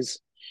raise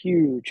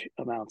huge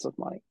amounts of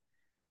money.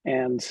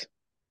 And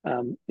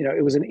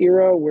it was an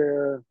era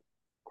where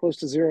close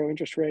to zero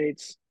interest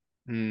rates,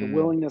 the Mm.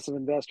 willingness of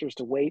investors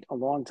to wait a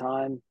long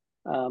time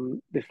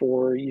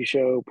before you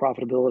show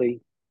profitability,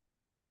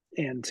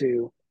 and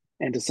to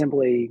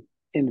simply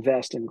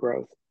invest in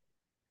growth.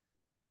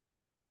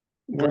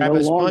 We're no Grab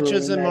as much longer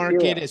as in the that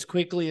market era. as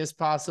quickly as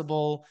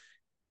possible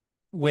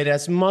with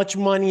as much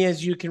money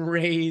as you can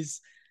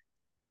raise,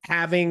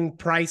 having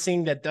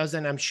pricing that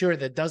doesn't, I'm sure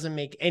that doesn't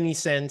make any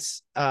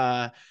sense.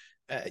 That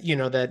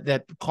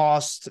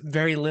costs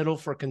very little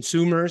for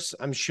consumers,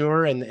 I'm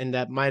sure, and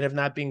that might have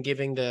not been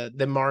giving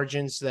the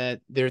margins that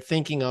they're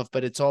thinking of,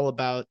 but it's all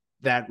about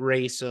that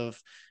race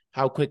of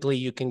how quickly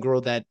you can grow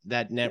that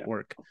Yeah.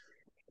 network.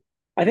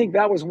 I think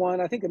that was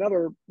one. I think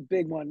another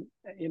big one,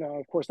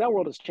 of course, that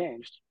world has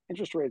changed.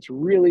 Interest rates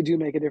really do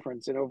make a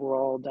difference in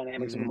overall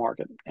dynamics of a Mm-hmm.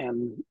 market,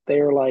 and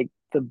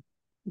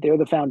they're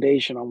the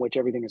foundation on which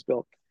everything is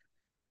built.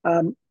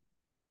 Um,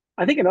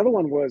 I think another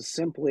one was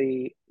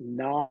simply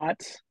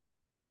not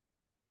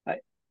I,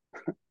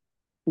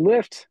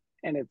 Lyft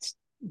and its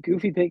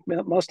goofy pink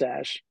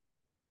mustache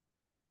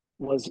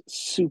was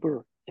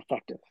super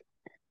effective,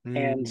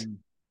 and Mm.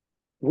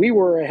 we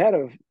were ahead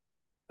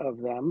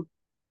of them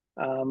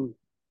um,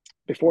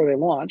 before they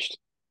launched,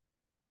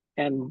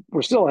 and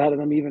we're still ahead of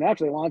them even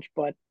after they launched.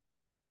 But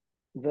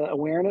the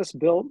awareness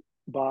built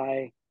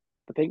by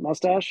the pink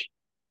mustache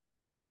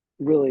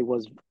really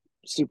was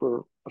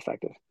super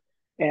effective.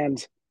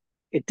 And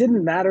it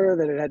didn't matter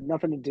that it had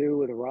nothing to do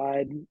with a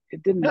ride.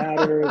 It didn't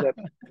matter that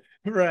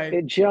Right.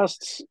 it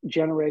just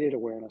generated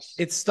awareness.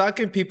 It's stuck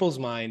in people's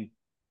mind.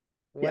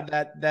 Yeah,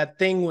 What that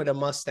thing with a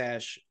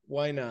mustache?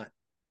 Why not?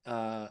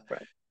 Uh,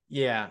 right.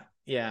 yeah,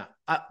 yeah.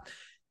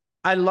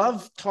 I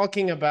love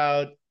talking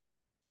about.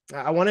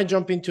 I want to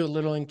jump into a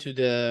little into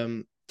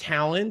the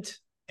talent,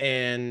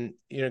 and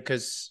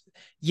because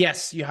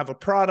yes, you have a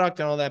product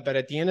and all that, but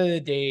at the end of the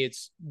day,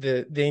 it's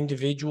the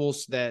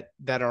individuals that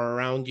are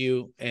around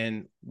you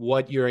and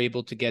what you're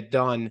able to get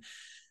done.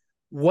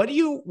 What do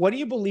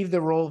you believe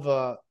the role of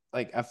a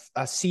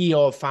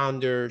CEO, a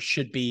founder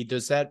should be?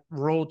 Does that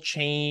role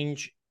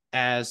change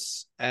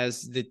as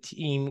the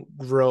team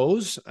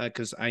grows?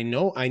 Because I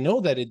know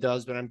that it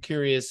does, but I'm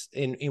curious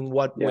in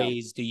what Yeah.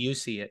 ways do you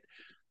see it?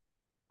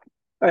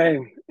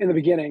 In the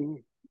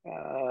beginning,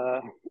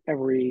 uh,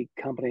 every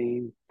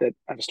company that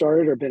I've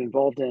started or been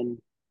involved in,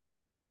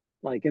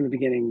 like in the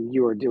beginning,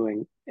 you are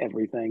doing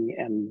everything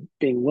and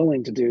being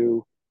willing to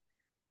do,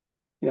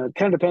 it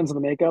kind of depends on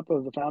the makeup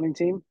of the founding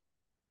team.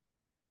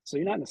 So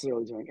you're not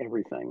necessarily doing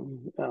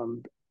everything. I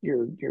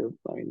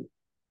mean,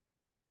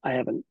 I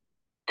haven't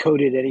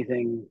coded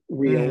anything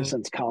real Mhm.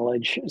 since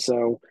college.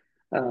 So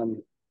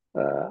um,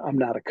 I'm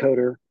not a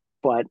coder,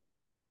 but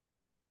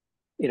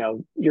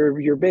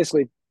you're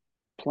basically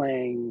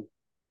playing,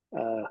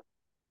 uh,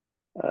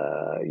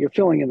 you're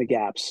filling in the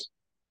gaps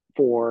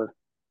for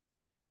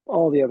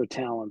all the other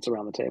talents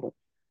around the table.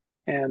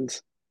 And,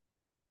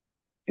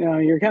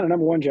 your kind of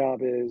number one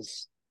job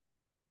is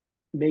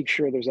make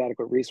sure there's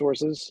adequate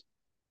resources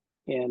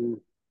in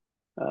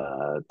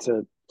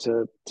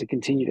to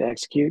continue to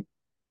execute,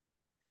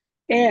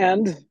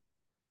 and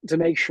to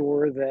make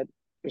sure that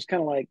there's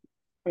kind of like,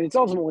 I mean, it's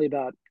ultimately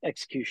about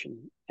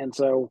execution. And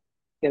so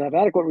you have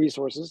adequate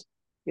resources,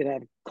 you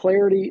have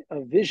clarity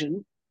of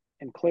vision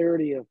and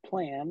clarity of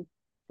plan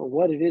for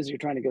what it is you're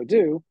trying to go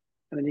do.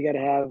 And then you got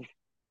to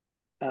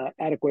have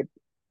adequate,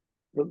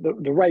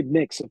 the right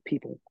mix of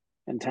people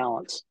and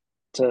talents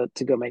to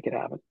go make it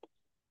happen.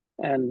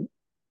 And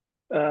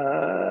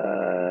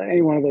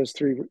any one of those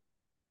three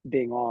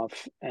being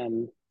off,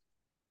 and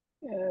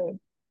uh,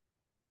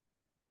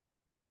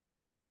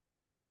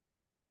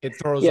 It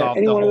throws yeah, off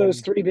any the one of whole.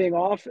 those three being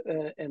off,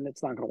 and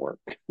it's not going to work.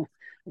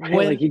 Right? Like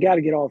when you got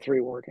to get all three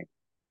working.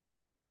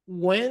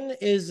 when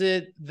is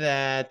it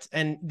that,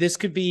 and this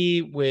could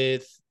be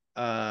with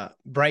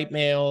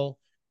Brightmail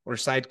or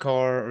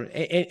Sidecar or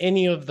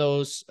any of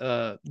those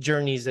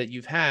journeys that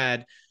you've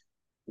had,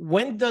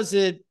 when does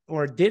it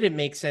or did it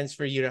make sense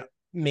for you to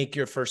make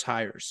your first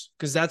hires?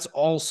 Because that's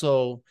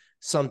also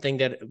something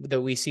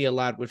that we see a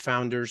lot with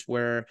founders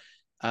where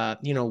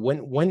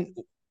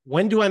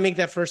when do I make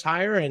that first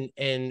hire,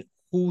 and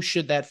who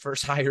should that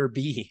first hire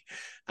be?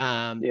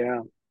 um Yeah.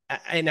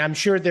 and I'm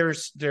sure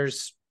there's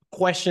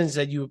questions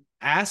that you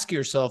ask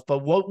yourself, but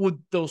what would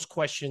those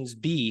questions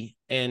be?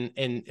 And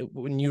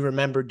when you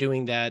remember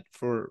doing that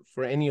for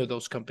any of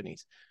those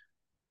companies?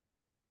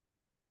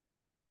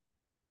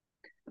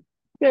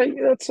 Yeah,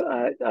 that's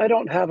I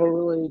don't have a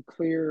really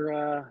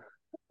clear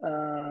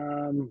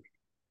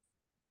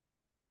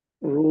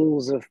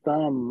rules of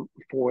thumb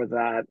for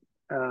that,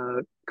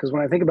 because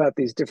when I think about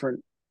these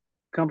different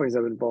companies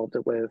I've been involved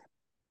with,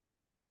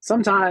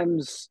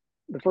 sometimes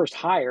the first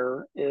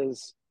hire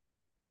is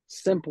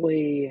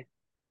simply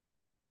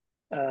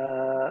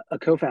a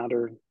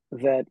co-founder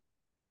that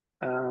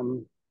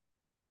um,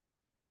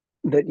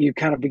 that you've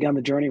kind of begun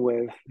the journey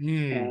with,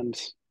 Hmm.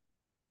 and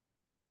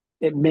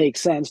it makes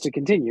sense to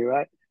continue.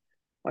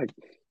 Like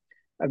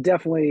I've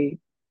definitely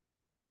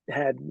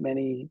had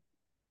many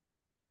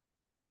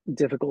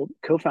difficult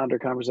co-founder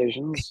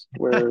conversations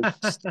where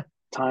it's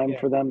time Yeah.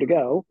 for them to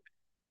go.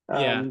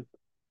 Yeah. Um,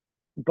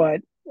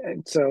 but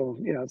so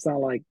it's not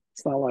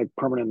like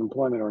permanent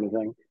employment or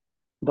anything.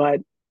 But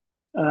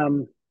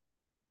um,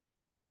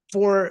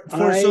 For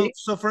so I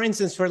so for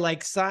instance, for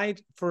like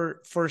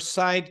for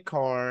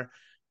Sidecar,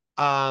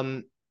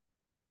 um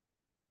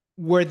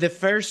were the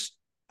first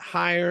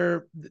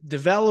hire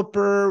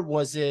developer?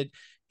 Was it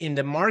in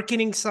the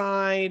marketing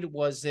side?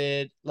 Was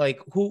it like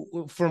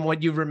who, from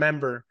what you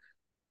remember?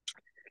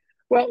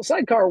 well,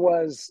 Sidecar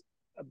was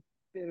a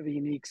bit of a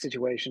unique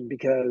situation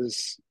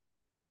because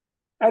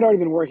I'd already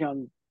been working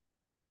on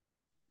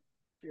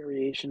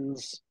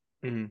variations,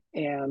 Mhm.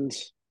 and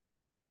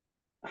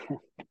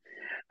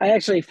I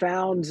actually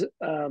found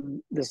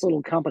this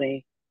little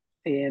company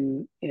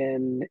in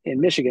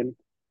Michigan,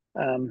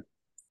 um,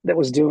 that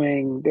was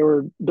doing. They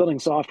were building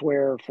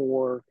software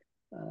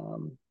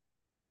um,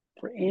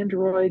 for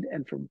Android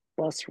and for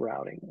bus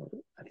routing.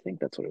 I think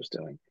that's what it was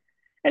doing.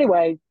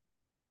 Anyway,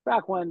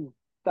 back when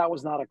that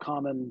was not a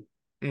common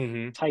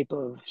Mhm. type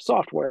of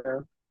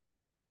software,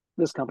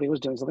 this company was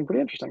doing something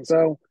pretty interesting.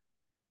 So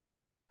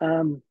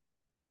um,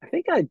 I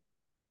think I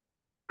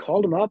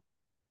called him up.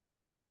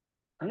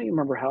 I don't even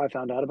remember how I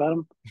found out about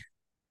him,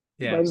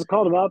 but Yeah. I just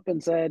called him up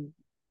and said,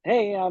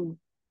 "Hey, I'm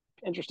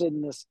interested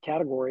in this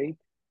category."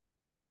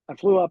 I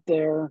flew up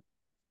there,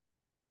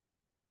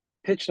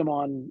 pitched him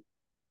on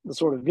the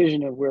sort of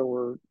vision of where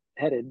we're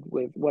headed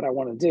with what I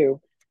want to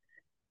do,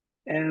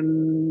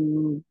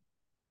 and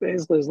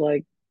basically was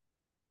like,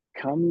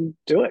 "Come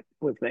do it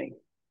with me.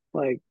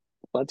 Like,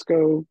 let's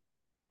go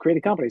create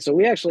a company." So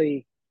we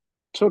actually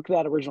took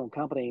that original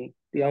company,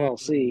 the Mhm.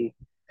 LLC,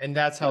 And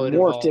that's how and it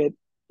morphed evolved. it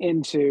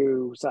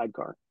into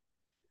Sidecar.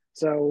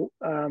 So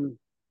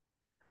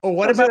Or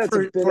what I'll say about that's a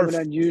bit of for an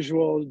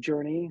unusual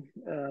journey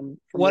for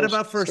what most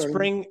about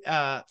starting.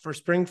 for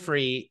spring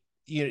free?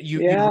 You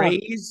Yeah,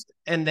 raised,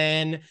 and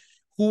then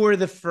who were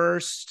the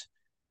first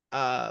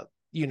uh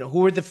who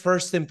were the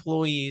first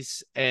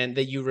employees and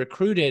that you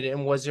recruited,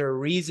 and was there a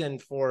reason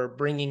for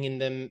bringing in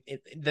them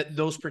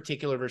those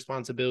particular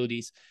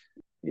responsibilities?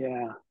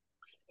 yeah.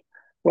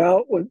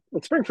 Well,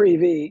 with Spring for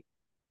EV,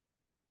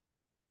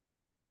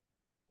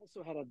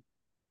 also had a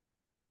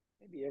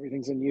maybe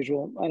everything's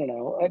unusual. I don't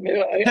know. I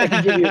mean, I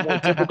could give you a more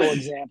typical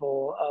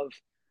example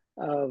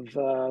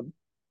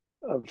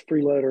of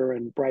Freeloader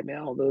and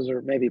Brightmail. Those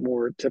are maybe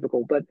more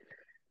typical. But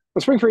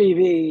with Spring for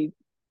EV,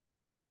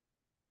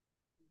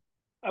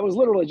 I was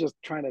literally just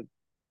trying to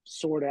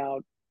sort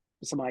out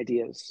some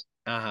ideas.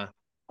 Uh-huh.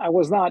 I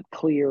was not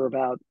clear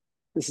about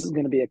this is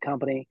going to be a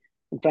company.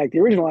 In fact, the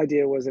original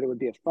idea was that it would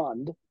be a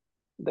fund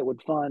that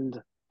would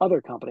fund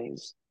other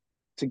companies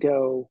to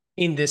go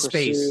In this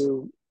space.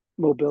 pursue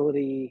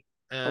mobility,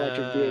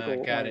 electric vehicle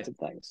Got it. oriented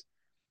things.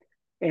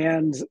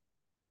 And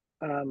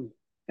um,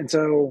 and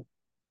so,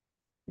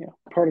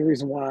 part of the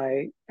reason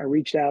why I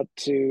reached out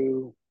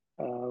to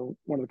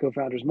one of the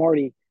co-founders,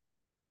 Marty,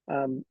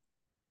 um,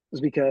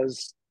 was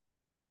because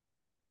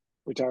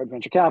retired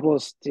venture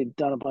capitalist. He'd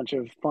done a bunch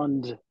of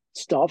fund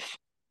stuff.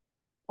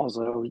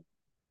 Also,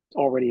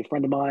 already a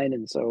friend of mine,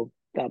 and so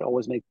that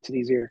always makes it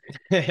easier.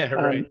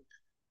 Right. Um,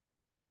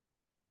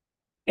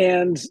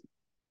 and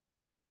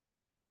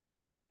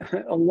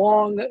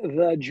along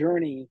the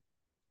journey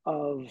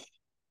of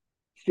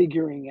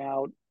figuring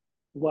out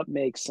what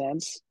makes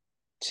sense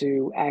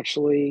to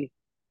actually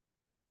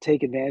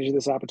take advantage of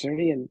this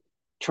opportunity and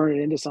turn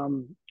it into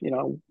some,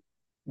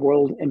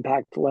 world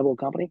impact level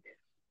company,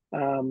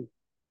 um,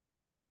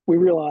 we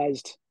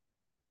realized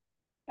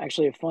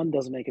actually a fund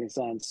doesn't make any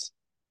sense.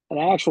 An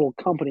actual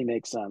company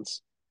makes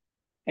sense.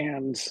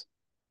 And,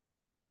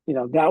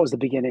 that was the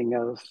beginning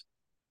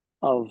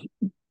of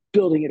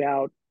building it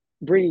out,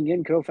 bringing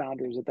in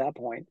co-founders at that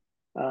point.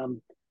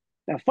 Um,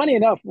 Now, funny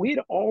enough, we had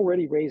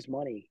already raised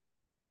money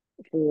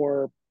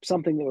for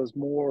something that was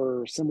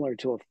more similar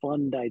to a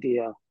fund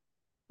idea,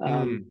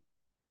 Mm.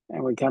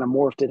 and we kind of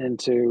morphed it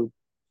into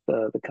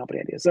the company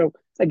idea. So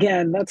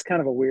again, that's kind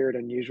of a weird,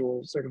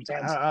 unusual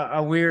circumstance. A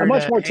A weird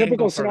much more angle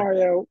typical from it.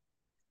 scenario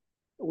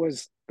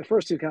was the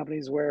first two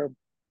companies where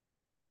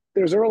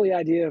there's early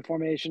idea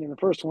formation. In the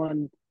first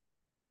one,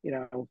 you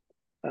know,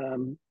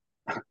 um,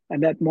 I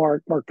met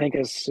Mark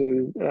Pincus,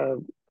 who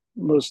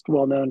most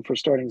well known for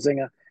starting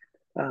Zynga,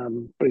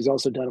 but he's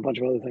also done a bunch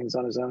of other things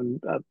on his own.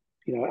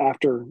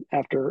 After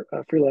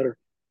Freeloader,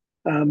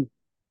 um,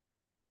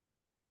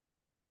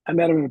 I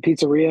met him in a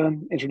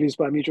pizzeria, introduced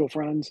by mutual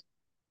friends,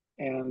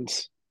 and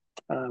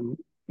um,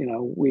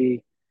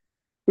 we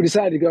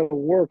decided to go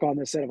work on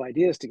this set of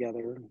ideas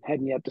together.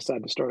 Hadn't yet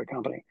decided to start a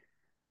company.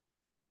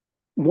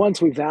 Once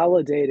we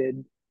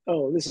validated,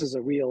 oh, this is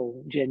a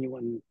real,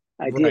 genuine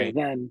idea,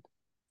 Right.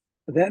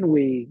 then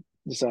we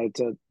decided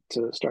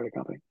to start a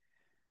company.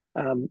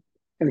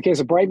 In the case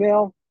of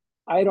Brightmail,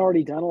 I had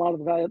already done a lot of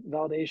the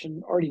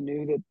validation, already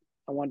knew that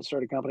I wanted to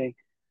start a company,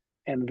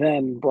 and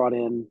then brought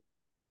in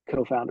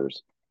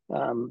co-founders.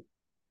 Um,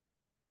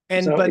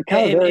 And so but it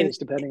kind of and varies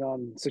depending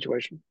on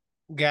situation.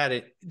 got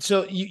it.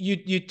 So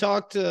you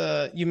talked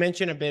you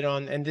mentioned a bit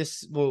on, and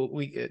this will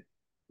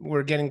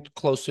we're getting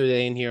close to the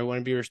end here. I want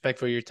to be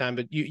respectful of your time,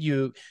 but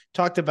you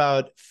talked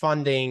about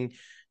funding.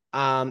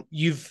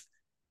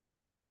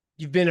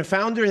 You've been a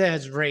founder that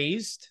has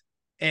raised,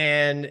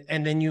 and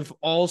then you've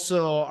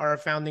also are a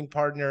founding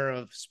partner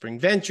of Spring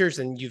Ventures,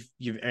 and you've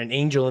an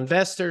angel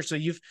investor. So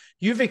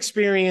you've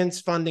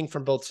experienced funding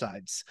from both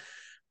sides.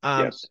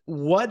 Yes.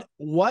 What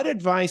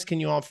advice can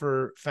you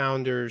offer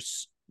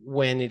founders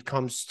when it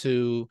comes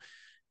to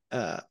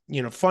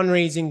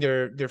fundraising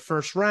their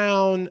first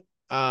round?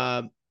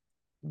 Uh,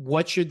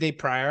 what should they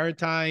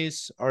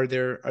prioritize? Are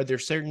there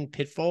certain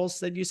pitfalls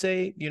that you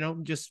say,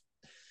 just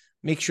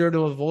make sure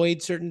to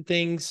avoid certain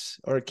things,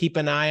 or keep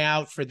an eye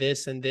out for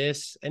this and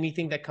this?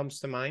 Anything that comes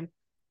to mind?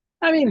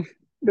 I mean,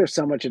 there's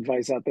so much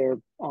advice out there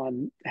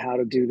on how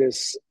to do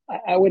this.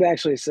 I would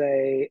actually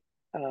say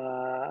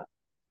uh,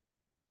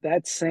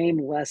 that same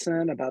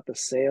lesson about the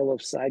sale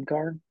of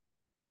Sidecar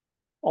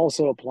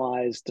also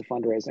applies to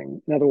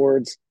fundraising. In other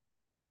words,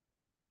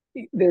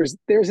 there's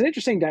an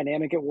interesting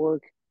dynamic at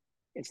work.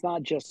 It's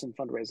not just in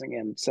fundraising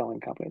and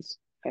selling companies,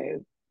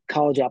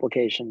 college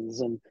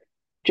applications and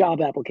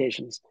job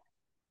applications.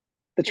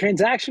 The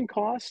transaction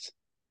cost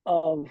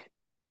of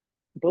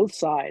both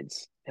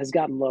sides has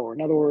gotten lower.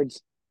 In other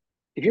words,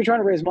 if you're trying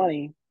to raise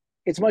money,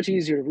 it's much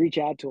easier to reach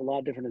out to a lot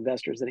of different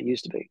investors than it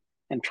used to be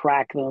and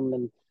track them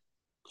and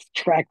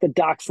track the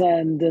docs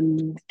end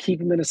and keep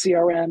them in a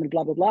CRM and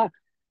blah, blah, blah.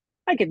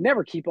 I could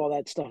never keep all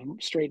that stuff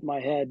straight in my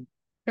head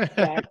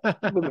back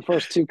with the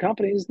first two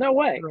companies. No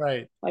way.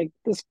 Right. Like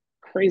this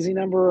crazy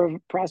number of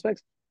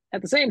prospects.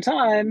 At the same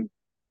time,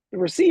 the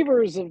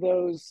receivers of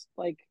those,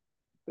 like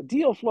the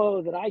deal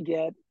flow that I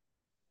get,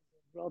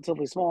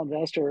 relatively small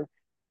investor,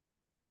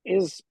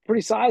 is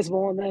pretty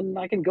sizable. And then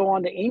I can go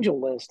on to Angel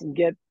List and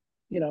get,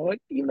 like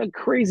even a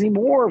crazy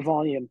more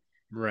volume.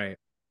 Right.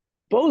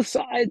 Both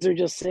sides are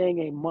just seeing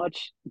a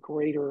much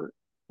greater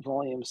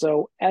volume.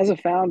 So as a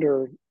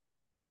founder,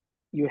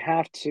 you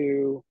have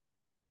to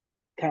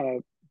kind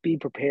of be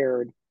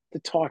prepared to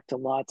talk to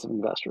lots of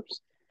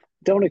investors.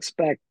 Don't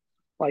expect,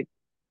 like,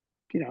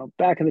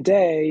 back in the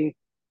day,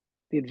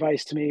 the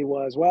advice to me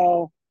was,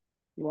 well,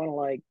 you want to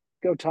like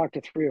go talk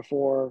to three or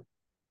four,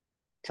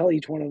 tell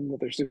each one of them that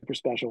they're super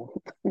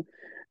special.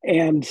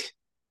 And,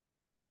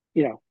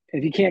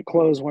 if you can't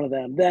close one of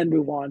them, then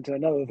move on to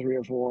another three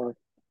or four,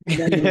 and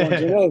then move on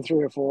to another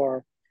three or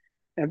four.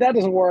 And if that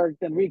doesn't work,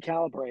 then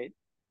recalibrate.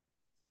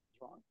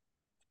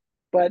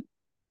 But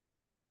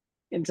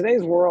in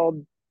today's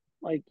world,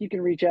 like you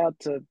can reach out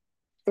to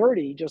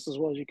 30 just as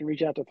well as you can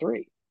reach out to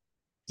three.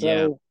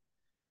 Yeah. So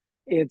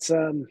it's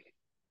and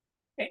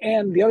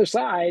the other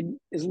side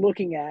is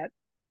looking at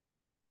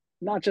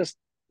not just,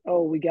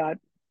 oh, we got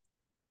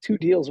two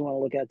deals we want to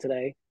look at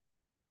today.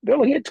 They're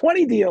looking at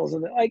 20 deals,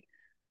 and like,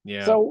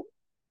 Yeah. so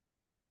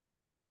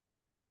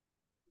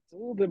it's a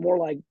little bit more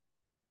like,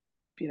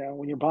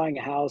 when you're buying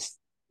a house,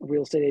 a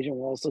real estate agent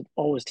will also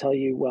always tell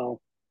you, well,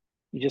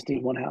 you just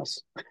need one house.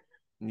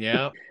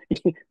 Yeah.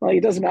 Like,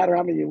 it doesn't matter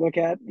how many you look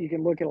at. You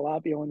can look at a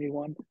lot, but you only need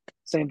one.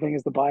 Same thing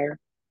as the buyer.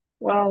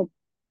 Well,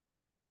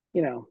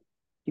 you know,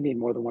 you need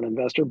more than one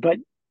investor, but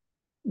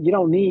you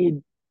don't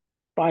need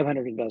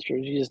 500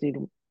 investors. You just need,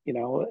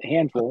 a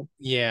handful.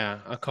 Yeah.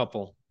 A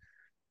couple.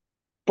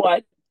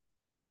 But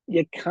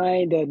you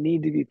kind of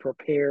need to be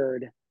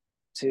prepared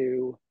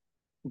to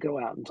go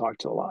out and talk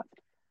to a lot,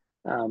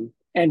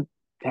 and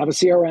have a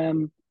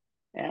CRM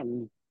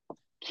and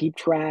keep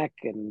track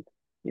and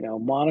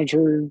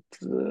monitor,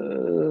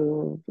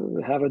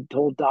 have a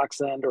whole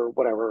DocSend or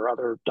whatever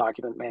other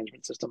document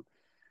management system,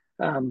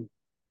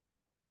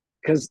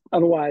 because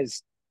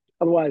otherwise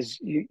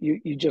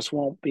you just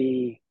won't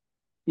be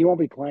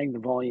playing the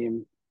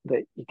volume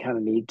that you kind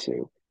of need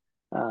to.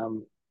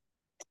 um,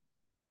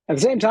 at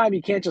the same time,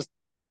 you can't just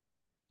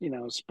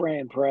spray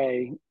and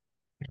pray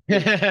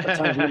with a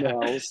ton of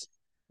emails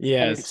and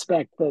Yes.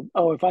 expect that,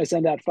 oh, if I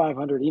send out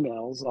 500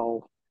 emails,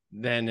 I'll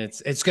Then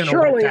it's gonna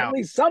work surely at out.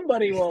 least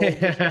somebody will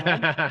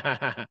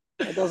respond.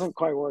 It doesn't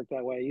quite work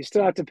that way. You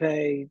still have to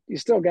pay. You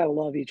still got to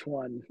love each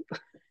one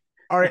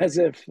Are as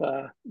if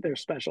they're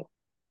special.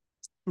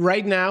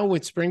 right now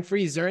with Spring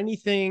Free, is there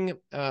anything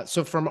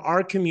so from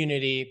our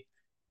community,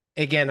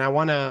 again, I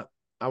want to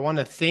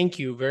thank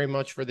you very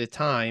much for the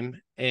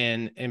time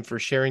and for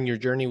sharing your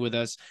journey with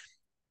us.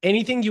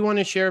 Anything you want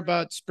to share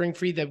about Spring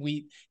Free that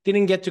we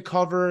didn't get to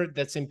cover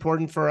that's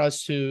important for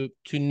us to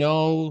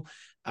know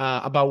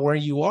about where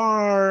you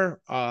are,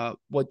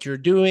 what you're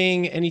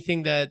doing,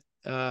 anything that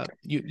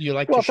you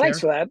like to Well, thanks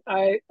share? for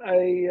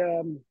that.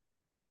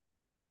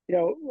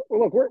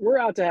 Look, we're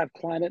out to have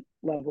climate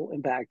level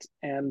impact,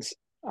 and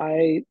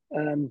I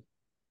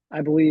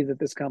I believe that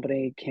this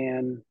company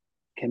can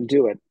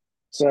do it.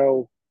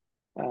 So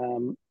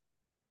um,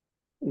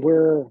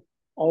 we're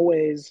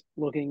always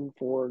looking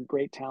for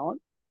great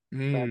talent.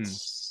 Mm.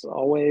 That's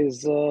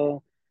always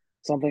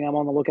something I'm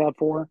on the lookout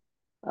for.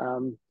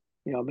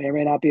 May or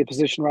may not be a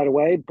position right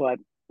away, but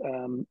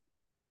um,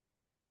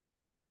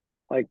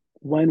 like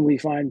when we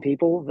find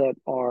people that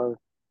are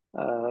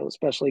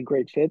especially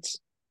great fits,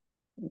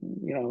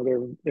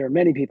 there are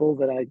many people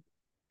that I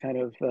kind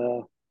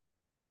of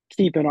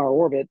keep in our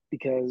orbit,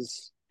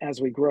 because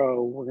as we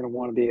grow, we're going to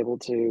want to be able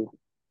to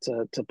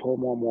pull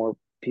more and more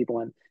people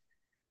in.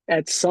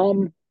 At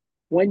some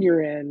When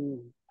you're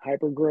in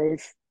hyper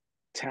growth,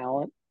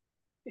 talent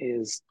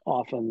is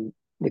often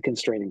the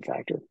constraining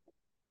factor.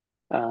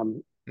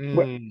 Um,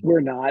 Mm.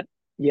 we're not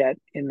yet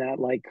in that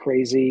like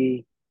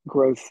crazy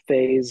growth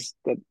phase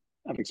that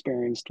I've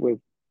experienced with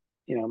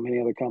many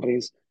other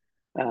companies,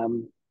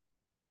 um,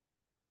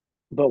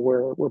 but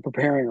we're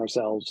preparing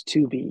ourselves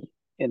to be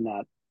in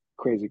that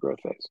crazy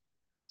growth phase.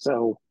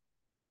 So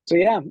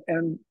yeah,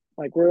 and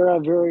like we're a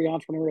very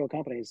entrepreneurial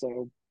company,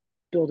 so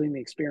building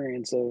the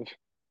experience of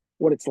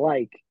what it's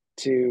like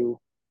to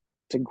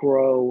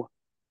grow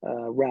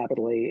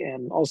rapidly,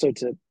 and also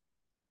to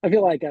I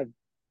feel like I've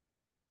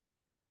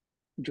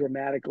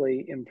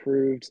dramatically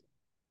improved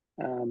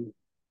um,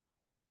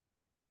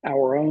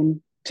 our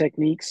own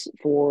techniques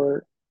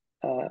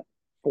uh,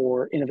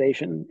 for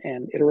innovation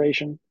and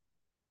iteration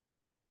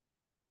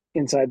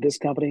inside this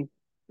company.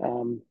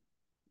 Um,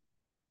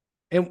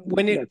 And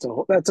that's a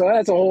whole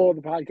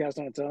other podcast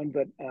on its own.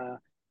 But yeah,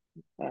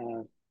 I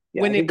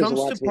when think it there's a comes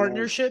lot to to be learned.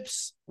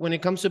 partnerships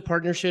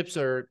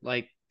or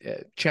like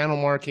channel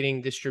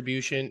marketing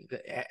distribution,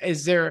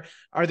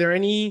 are there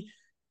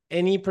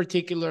any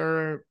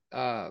particular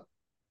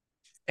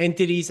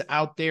entities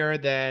out there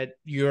that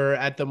you're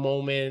at the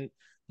moment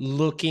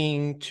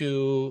looking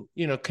to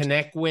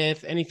connect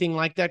with, anything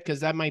like that? Because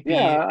that might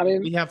Yeah, be, I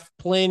mean, we have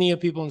plenty of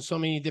people in so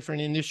many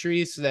different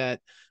industries that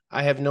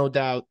I have no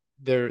doubt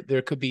there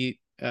could be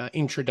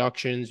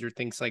introductions or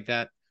things like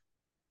that.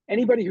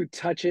 anybody who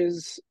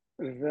touches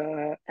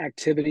the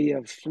activity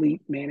of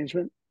fleet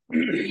management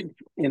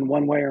in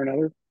one way or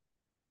another,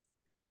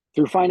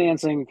 through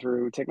financing,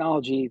 through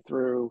technology,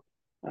 through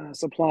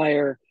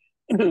supplier,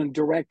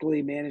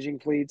 directly managing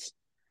fleets.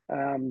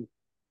 Um,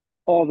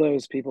 all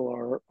those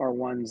people are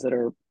ones that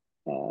are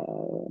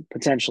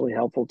potentially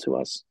helpful to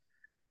us.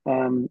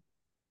 Um,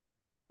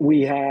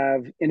 we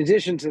have, in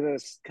addition to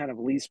this kind of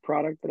lease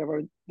product that I've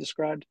already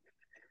described,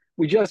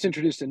 we just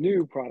introduced a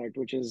new product,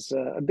 which is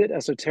a bit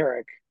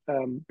esoteric.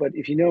 But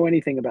if you know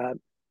anything about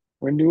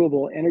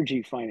renewable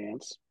energy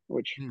finance,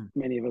 which Hmm.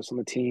 many of us on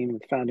the team,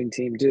 the founding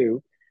team,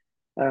 do,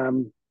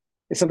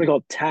 it's something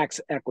called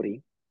tax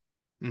equity.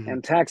 Mhm.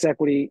 And tax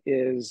equity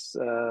is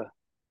about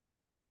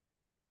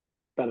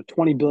a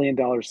 $20 billion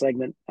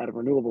segment out of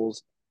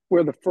renewables.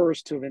 We're the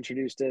first to have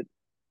introduced it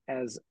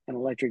as an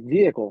electric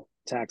vehicle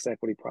tax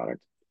equity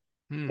product.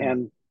 Hmm.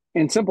 And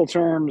in simple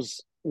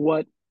terms,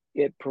 what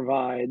it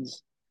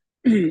provides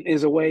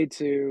is a way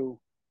to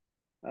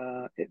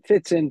it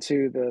fits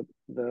into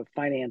the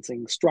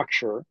financing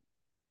structure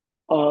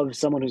of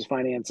someone who's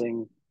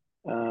financing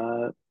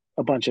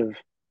a bunch of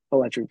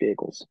electric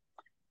vehicles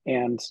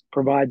and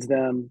provides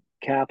them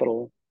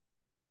capital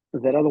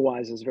that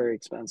otherwise is very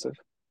expensive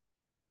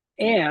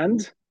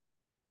and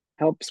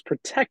helps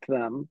protect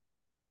them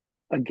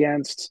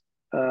against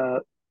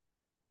the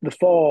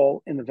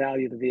fall in the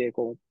value of the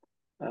vehicle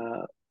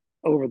uh,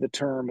 over the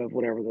term of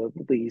whatever the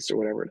lease or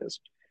whatever it is.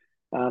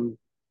 Um,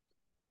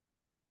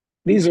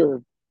 these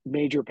are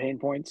major pain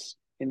points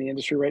in the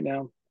industry right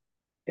now.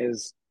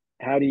 Is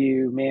how do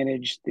you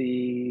manage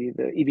the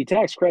EV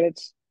tax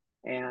credits?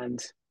 And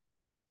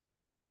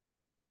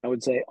I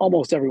would say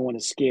almost everyone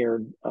is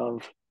scared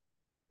of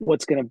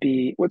what's going to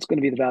be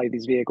the value of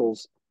these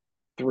vehicles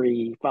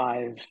 3,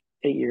 5,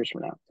 8 years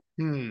from now.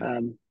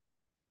 Hmm.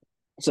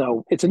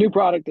 So it's a new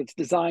product that's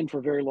designed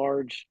for very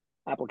large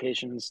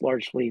applications,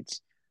 large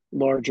fleets,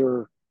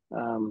 larger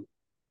um,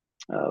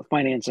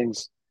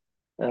 financings,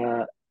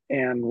 uh,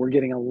 and we're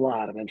getting a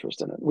lot of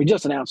interest in it. We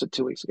just announced it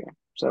 2 weeks ago,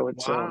 so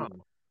Wow.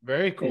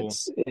 Very cool.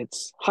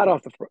 it's hot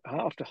off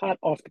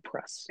the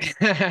press.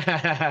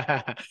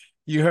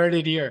 You heard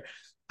it here.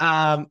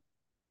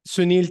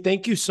 Sunil,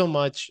 thank you so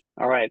much.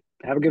 All right,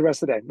 have a good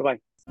rest of the day. Bye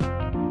bye.